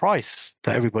 The price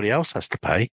that everybody else has to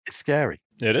pay is scary.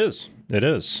 It is.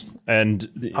 And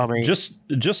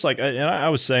just like, and I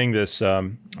was saying this,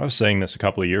 a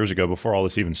couple of years ago before all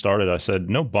this even started. I said,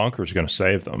 no bunker is going to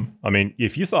save them.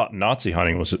 If you thought Nazi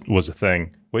hunting was a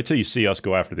thing, wait till you see us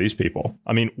go after these people.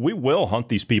 We will hunt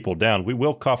these people down. We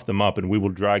will cuff them up and we will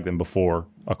drag them before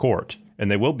a court, and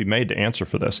they will be made to answer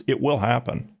for this. It will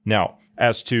happen. Now,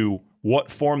 as to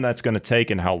what form that's going to take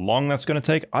and how long that's going to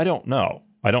take, I don't know.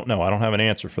 I don't have an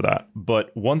answer for that.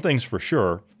 But one thing's for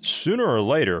sure, sooner or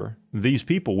later, these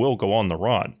people will go on the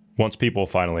run. Once people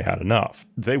finally had enough,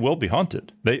 they will be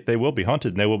hunted. They will be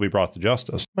hunted and they will be brought to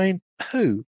justice.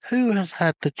 Who has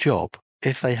had the job,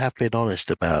 if they have been honest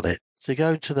about it, to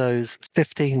go to those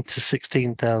 15 to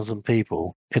 16,000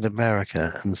 people in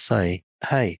America and say,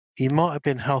 hey, you might have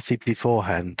been healthy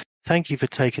beforehand. Thank you for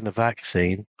taking the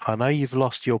vaccine. I know you've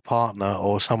lost your partner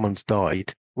or someone's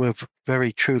died. We're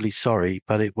very truly sorry,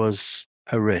 but it was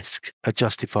a risk, a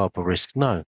justifiable risk.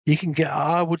 No,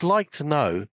 I would like to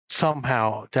know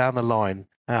somehow down the line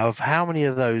out of how many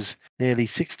of those nearly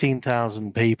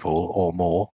 16,000 people or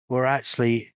more were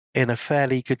actually in a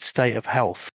fairly good state of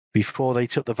health before they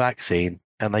took the vaccine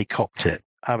and they copped it.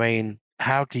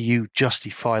 How do you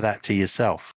justify that to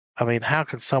yourself? How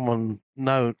can someone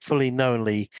fully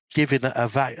knowingly give it a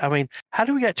vaccine? How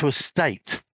do we get to a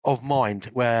state of mind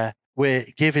where we're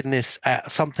giving this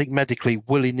something medically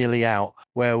willy-nilly out,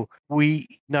 where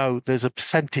we know there's a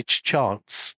percentage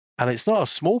chance, and it's not a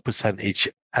small percentage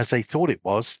as they thought it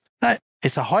was, that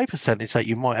it's a high percentage that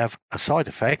you might have a side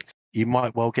effect, you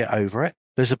might well get over it.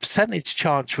 There's a percentage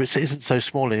chance which isn't so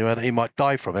small anyway that you might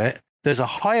die from it. There's a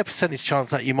higher percentage chance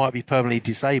that you might be permanently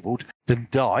disabled than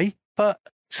die, but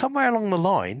somewhere along the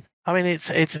line, we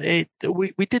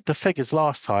did the figures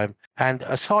last time, and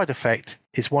a side effect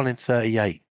is 1 in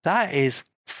 38. that is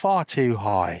far too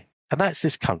high. And that's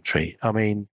this country. I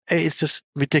mean, it's just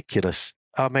ridiculous.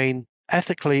 I mean,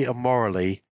 ethically and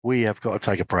morally, we have got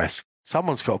to take a breath.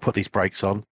 Someone's got to put these brakes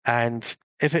on. And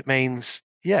if it means,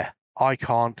 I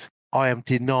am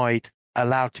denied,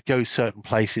 allowed to go certain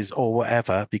places or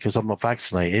whatever because I'm not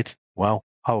vaccinated, well,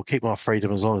 I will keep my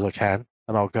freedom as long as I can,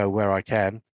 and I'll go where I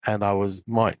can. And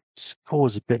might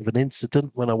cause a bit of an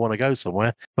incident when I want to go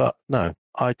somewhere. But no,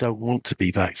 I don't want to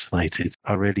be vaccinated.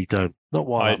 I really don't. Not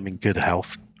while I'm in good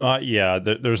health.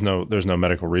 There's no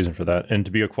medical reason for that. And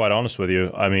to be quite honest with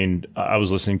you, I mean, I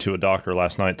was listening to a doctor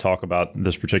last night talk about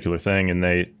this particular thing, and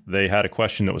they had a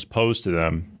question that was posed to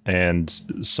them, and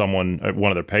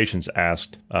one of their patients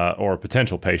asked, or a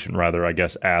potential patient rather, I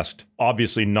guess, asked,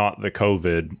 obviously not the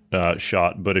COVID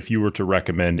shot, but if you were to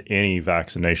recommend any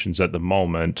vaccinations at the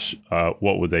moment,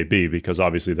 what would they be? Because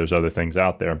obviously there's other things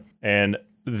out there. And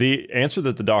the answer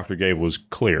that the doctor gave was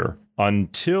clear.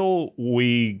 Until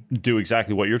we do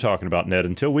exactly what you're talking about, Ned,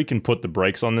 until we can put the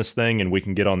brakes on this thing and we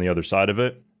can get on the other side of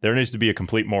it, there needs to be a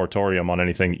complete moratorium on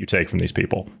anything that you take from these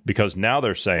people. Because now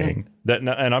they're saying that,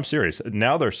 and I'm serious,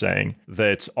 now they're saying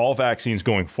that all vaccines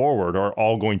going forward are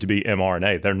all going to be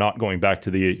mRNA. They're not going back to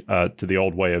the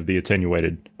old way of the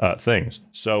attenuated things.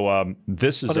 So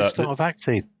this is... But it's not a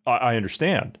vaccine. I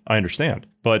understand.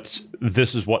 But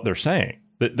this is what they're saying.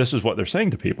 This is what they're saying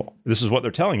to people. This is what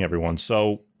they're telling everyone.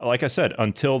 So, like I said,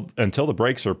 until the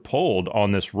brakes are pulled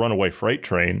on this runaway freight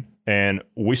train and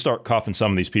we start coughing some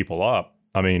of these people up,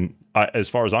 I mean, as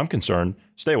far as I'm concerned,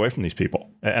 stay away from these people.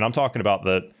 And I'm talking about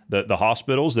the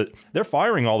hospitals that they're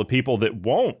firing all the people that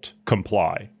won't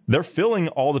comply. They're filling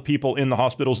all the people in the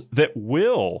hospitals that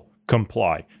will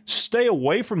comply. Stay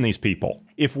away from these people.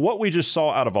 If what we just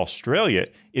saw out of Australia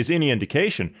is any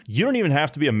indication, you don't even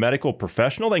have to be a medical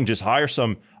professional. They can just hire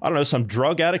some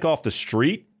drug addict off the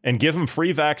street and give them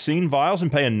free vaccine vials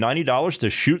and pay them $90 to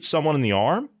shoot someone in the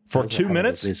arm for 2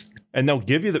 minutes, and they'll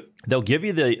give you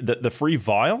the free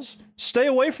vials. Stay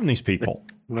away from these people.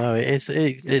 No, it's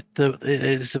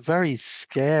a very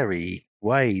scary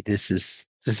way this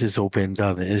has all been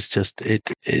done. It's just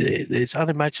it's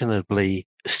unimaginably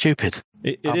stupid.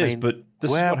 It is, but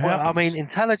this is what happens. I mean,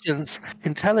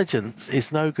 intelligence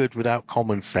is no good without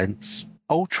common sense.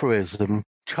 Altruism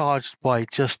charged by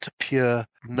just pure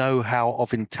know-how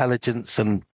of intelligence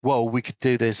and, well, we could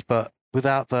do this, but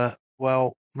without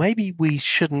maybe we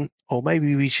shouldn't, or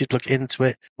maybe we should look into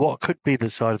it. What could be the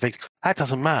side effects? That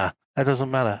doesn't matter.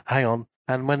 Hang on.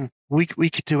 And when we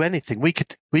could do anything, we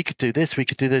could do this, we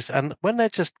could do this. And when they're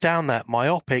just down that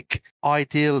myopic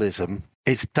idealism,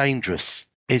 it's dangerous.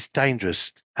 It's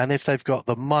dangerous. And if they've got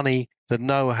the money, the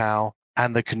know-how,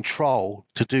 and the control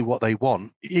to do what they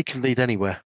want, it can lead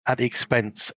anywhere at the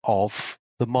expense of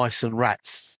the mice and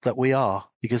rats that we are,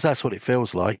 because that's what it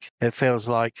feels like. It feels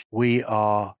like we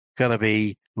are going to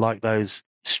be like those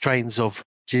strains of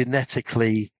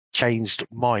genetically changed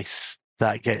mice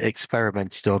that get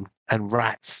experimented on, and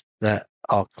rats that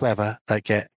are clever that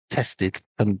get tested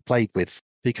and played with,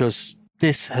 because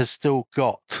this has still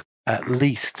got at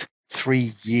least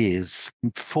 3 years,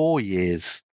 4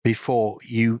 years before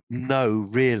you know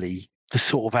really the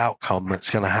sort of outcome that's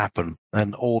going to happen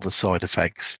and all the side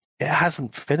effects. It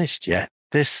hasn't finished yet.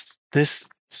 This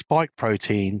spike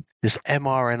protein, this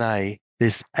mRNA,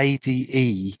 this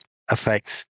ADE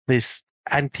effects, this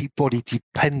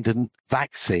antibody-dependent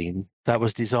vaccine that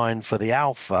was designed for the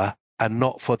alpha and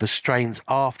not for the strains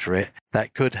after it,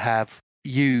 that could have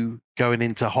you going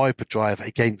into hyperdrive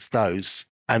against those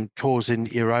and causing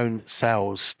your own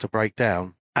cells to break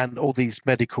down, and all these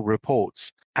medical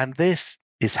reports. And this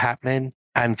is happening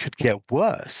and could get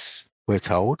worse, we're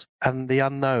told. And the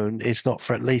unknown is not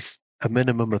for at least a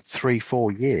minimum of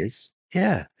 3-4 years.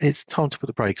 Yeah, it's time to put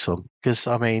the brakes on. Because,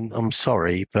 I mean, I'm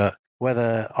sorry, but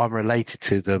whether I'm related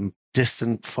to them,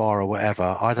 distant, far, or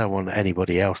whatever, I don't want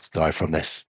anybody else to die from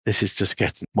this. This is just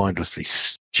getting mindlessly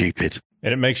stupid.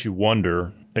 And it makes you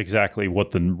wonder exactly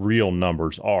what the real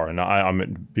numbers are. And I'm to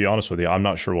be honest with you, I'm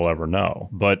not sure we'll ever know.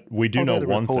 But we do know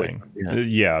one thing.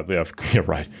 Yeah,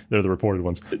 right. They're the reported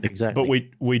ones. Exactly. But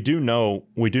we do know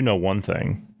one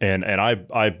thing, and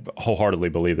I wholeheartedly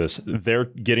believe this. They're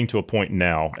getting to a point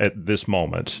now at this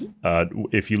moment.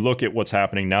 If you look at what's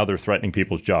happening now, they're threatening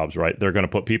people's jobs, right? They're going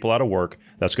to put people out of work.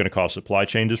 That's going to cause supply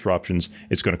chain disruptions.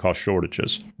 It's going to cause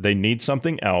shortages. They need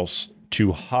something else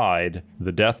to hide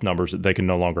the death numbers that they can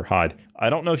no longer hide. I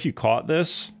don't know if you caught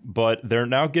this, but they're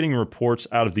now getting reports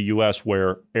out of the U.S.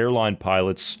 where airline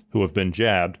pilots who have been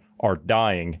jabbed are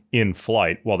dying in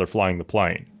flight while they're flying the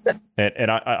plane.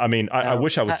 And I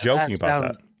wish I was joking about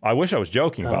that. I wish I was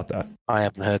joking about that. I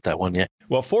haven't heard that one yet.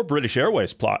 Well, 4 British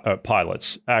Airways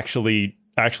pilots actually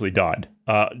actually died.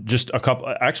 Just a couple.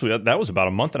 Actually, that was about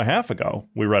a month and a half ago.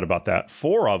 We read about that.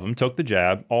 4 of them took the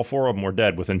jab. All 4 of them were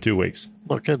dead within 2 weeks.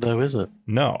 Not good though, is it?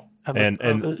 No. And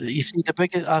you see, the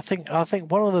biggest, I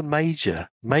think one of the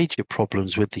major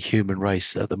problems with the human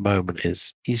race at the moment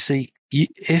is, you see,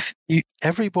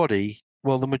 everybody,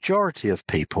 well, the majority of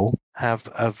people have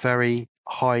a very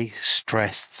high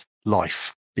stressed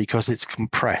life because it's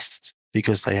compressed,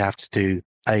 because they have to do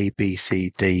A, B,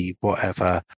 C, D,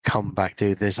 whatever, come back,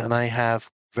 do this, and they have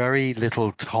very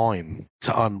little time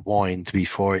to unwind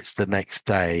before it's the next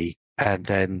day, and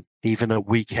then even at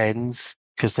weekends,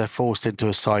 because they're forced into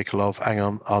a cycle of, hang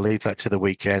on, I'll leave that to the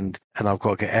weekend and I've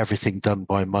got to get everything done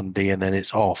by Monday, and then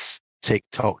it's off, tick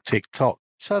tock, tick tock.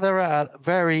 So they're at a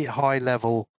very high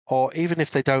level, or even if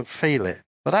they don't feel it,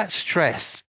 but that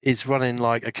stress is running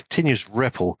like a continuous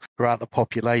ripple throughout the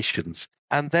populations.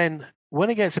 And then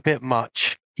when it gets a bit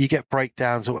much, you get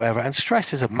breakdowns or whatever, and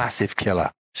stress is a massive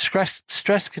killer.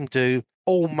 Stress can do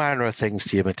all manner of things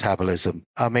to your metabolism.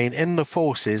 I mean, in the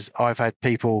forces, I've had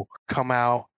people come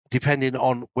out, depending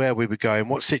on where we were going,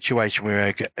 what situation we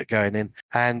were going in,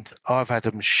 and I've had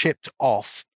them shipped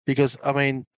off because, I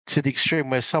mean, to the extreme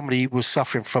where somebody was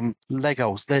suffering from leg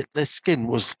ulcers. Their skin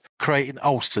was creating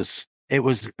ulcers. It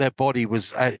was, their body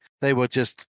was, they were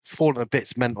just falling to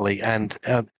bits mentally. And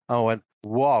I went,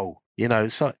 whoa, you know,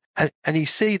 so, and you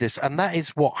see this, and that is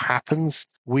what happens.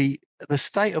 The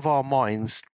state of our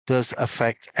minds does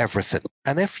affect everything.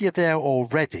 And if you're there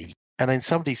already, and then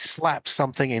somebody slaps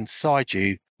something inside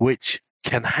you, which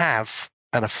can have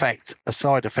an effect, a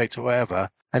side effect or whatever,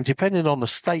 and depending on the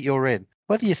state you're in,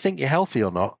 whether you think you're healthy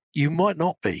or not, you might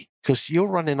not be, because you're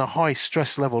running a high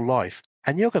stress level life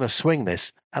and you're going to swing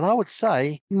this. And I would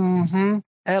say,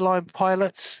 airline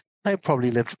pilots, they probably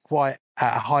live quite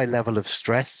at a high level of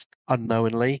stress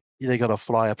unknowingly. They got to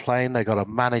fly a plane, they got to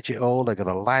manage it all, they got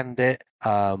to land it.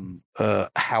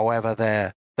 However,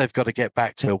 they've got to get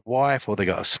back to a wife, or they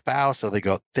got a spouse, or they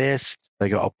got this. They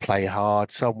got to play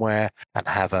hard somewhere and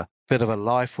have a bit of a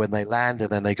life when they land, and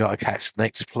then they got to catch the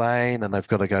next plane, and they've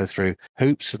got to go through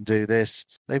hoops and do this.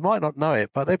 They might not know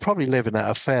it, but they're probably living at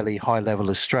a fairly high level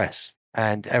of stress,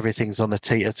 and everything's on a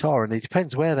teeter-totter. And it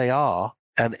depends where they are,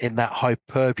 and in that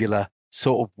hyperbola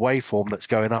sort of waveform that's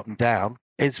going up and down,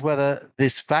 is whether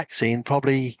this vaccine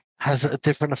probably has a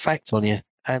different effect on you.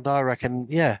 And I reckon,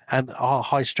 yeah, and our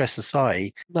high stress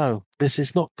society, no, this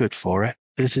is not good for it.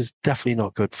 This is definitely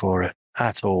not good for it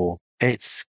at all.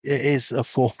 It is a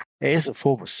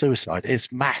form of suicide.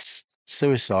 It's mass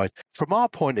suicide. From our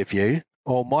point of view,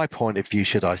 or my point of view,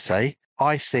 should I say,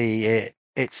 I see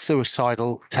it's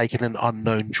suicidal taking an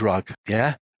unknown drug,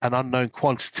 yeah? An unknown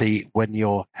quantity when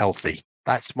you're healthy.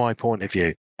 That's my point of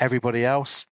view. Everybody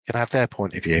else can have their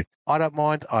point of view. I don't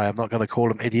mind. I am not going to call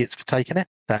them idiots for taking it.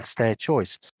 That's their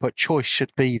choice. But choice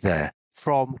should be there.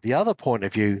 From the other point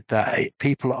of view, that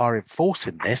people are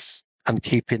enforcing this and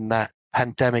keeping that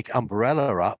pandemic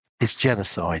umbrella up is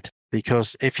genocide.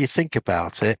 Because if you think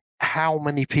about it, how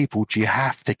many people do you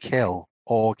have to kill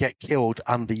or get killed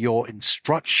under your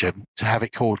instruction to have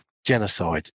it called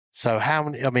genocide? So how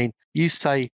many, I mean, you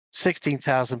say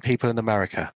 16,000 people in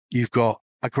America. You've got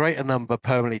a greater number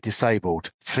permanently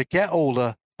disabled. Forget all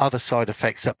the other side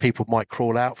effects that people might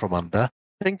crawl out from under.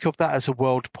 Think of that as a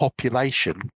world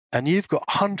population, and you've got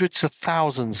hundreds of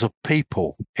thousands of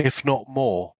people, if not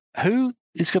more. Who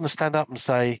is going to stand up and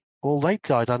say, well, they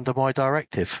died under my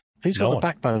directive? Who's got the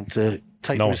backbone to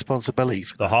take the responsibility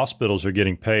for that? The hospitals are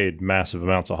getting paid massive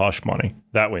amounts of hush money.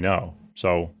 That we know.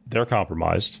 So they're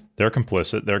compromised. They're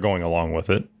complicit. They're going along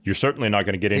with it. You're certainly not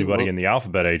going to get anybody in the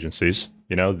alphabet agencies,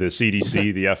 you know, the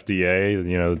CDC, the FDA,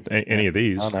 you know, any of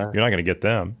these. You're not going to get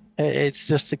them. It's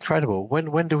just incredible.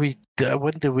 When do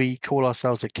we call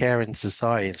ourselves a caring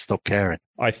society and stop caring?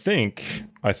 I think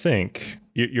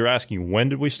you're asking, when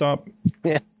did we stop?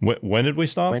 Yeah. When did we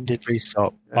stop? When did we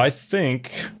stop? I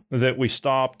think that we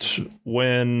stopped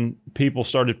when people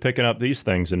started picking up these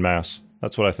things en masse.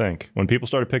 That's what I think. When people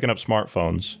started picking up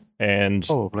smartphones and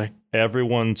probably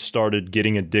everyone started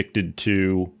getting addicted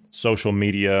to social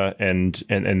media and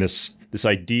this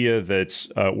idea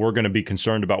that we're going to be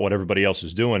concerned about what everybody else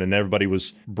is doing, and everybody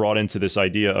was brought into this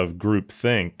idea of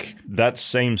groupthink. That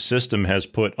same system has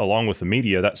put, along with the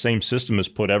media, that same system has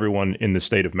put everyone in the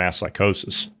state of mass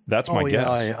psychosis. That's my guess.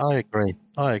 I agree.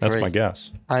 That's my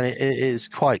guess. And it is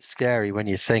quite scary when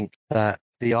you think that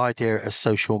the idea of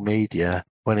social media,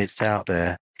 when it's out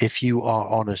there, if you are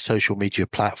on a social media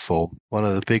platform, one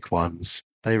of the big ones,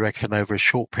 they reckon over a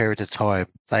short period of time,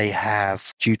 they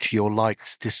have, due to your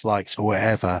likes, dislikes, or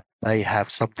whatever, they have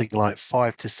something like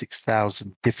 5,000 to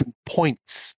 6,000 different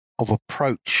points of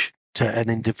approach to an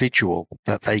individual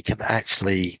that they can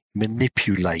actually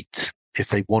manipulate if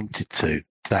they wanted to,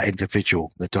 that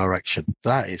individual, the direction.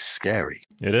 That is scary.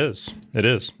 It is. It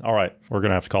is. All right. We're going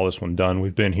to have to call this one done.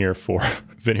 We've been here for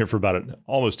about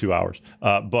almost 2 hours.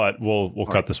 But we'll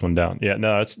cut this one down.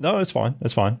 Yeah, it's fine.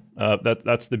 It's fine.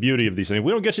 That's the beauty of these things.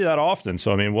 We don't get you that often.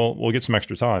 So, I mean, we'll get some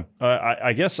extra time.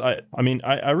 I guess I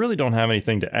really don't have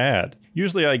anything to add.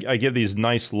 Usually I give these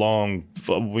nice long,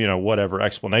 whatever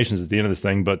explanations at the end of this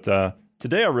thing, but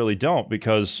today I really don't,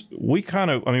 because we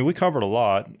covered a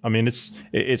lot. I mean,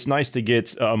 it's nice to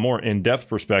get a more in-depth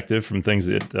perspective from things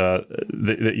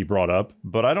that you brought up,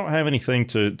 but I don't have anything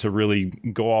to really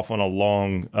go off on a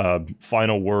long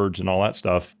final words and all that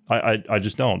stuff. I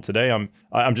just don't. Today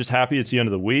I'm just happy it's the end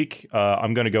of the week.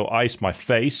 I'm going to go ice my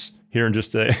face here in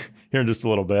just a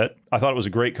little bit. I thought it was a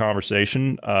great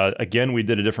conversation. Again, we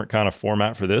did a different kind of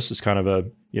format for this. It's kind of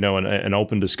an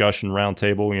open discussion round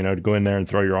table, to go in there and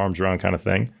throw your arms around kind of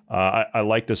thing. I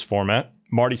like this format.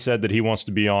 Marty said that he wanted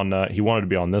to be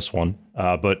on this one,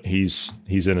 but he's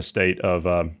in a state of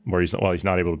where he's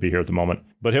not able to be here at the moment,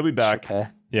 but he'll be back.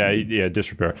 Yeah,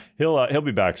 disrepair. He'll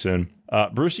be back soon.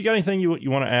 Bruce, you got anything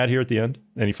you want to add here at the end?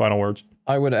 Any final words?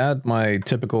 I would add my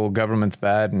typical government's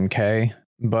bad and K.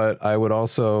 But I would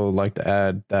also like to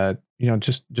add that,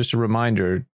 just a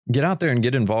reminder, get out there and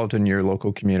get involved in your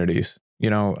local communities.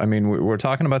 We're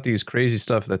talking about these crazy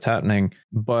stuff that's happening,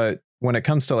 but when it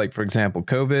comes to, like, for example,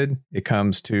 COVID, it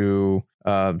comes to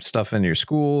stuff in your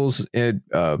schools,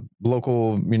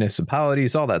 local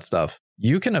municipalities, all that stuff.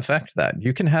 You can affect that.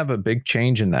 You can have a big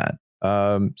change in that.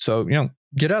 So,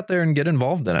 get out there and get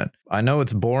involved in it. I know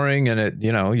it's boring and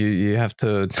you have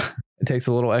to... It takes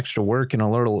a little extra work and a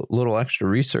little extra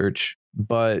research,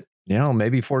 but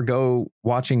maybe forego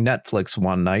watching Netflix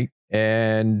one night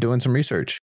and doing some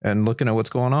research and looking at what's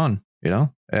going on,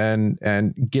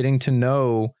 and getting to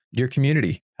know your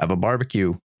community. Have a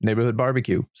barbecue, neighborhood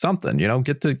barbecue, something,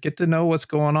 get to know what's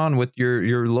going on with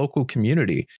your local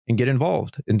community and get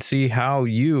involved and see how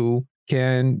you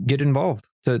can get involved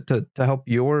to help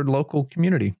your local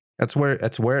community. That's where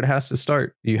it has to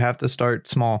start. You have to start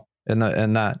small in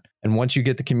that. And once you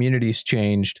get the communities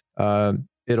changed,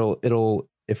 it'll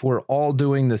if we're all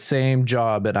doing the same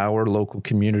job in our local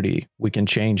community, we can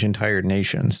change entire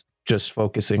nations just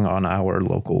focusing on our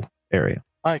local area.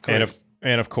 I agree.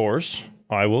 And of course,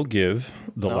 I will give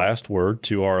the last word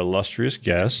to our illustrious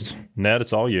guest. Ned,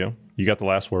 it's all you. You got the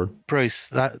last word. Bruce,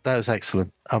 that was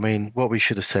excellent. I mean, what we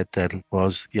should have said then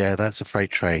was, that's a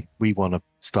freight train. We want to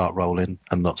start rolling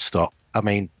and not stop. I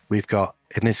mean, we've got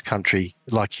in this country,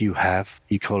 like you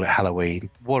call it Halloween.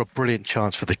 What a brilliant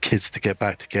chance for the kids to get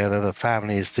back together, the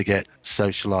families to get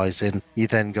socializing. You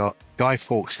then got Guy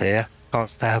Fawkes here,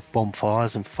 chance to have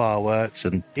bonfires and fireworks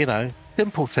and,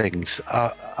 simple things.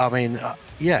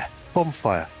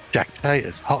 Bonfire, jack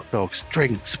potatoes, hot dogs,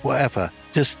 drinks, whatever.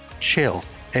 Just chill.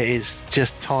 It is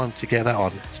just time to get that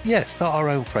on. Start our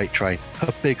own freight train,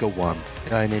 a bigger one,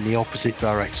 going in the opposite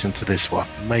direction to this one.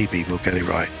 Maybe we'll get it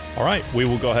right. All right, we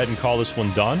will go ahead and call this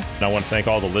one done. And I want to thank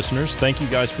all the listeners. Thank you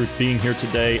guys for being here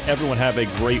today. Everyone have a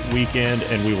great weekend,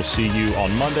 and we will see you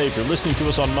on Monday. If you're listening to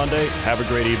us on Monday, have a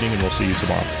great evening, and we'll see you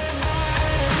tomorrow.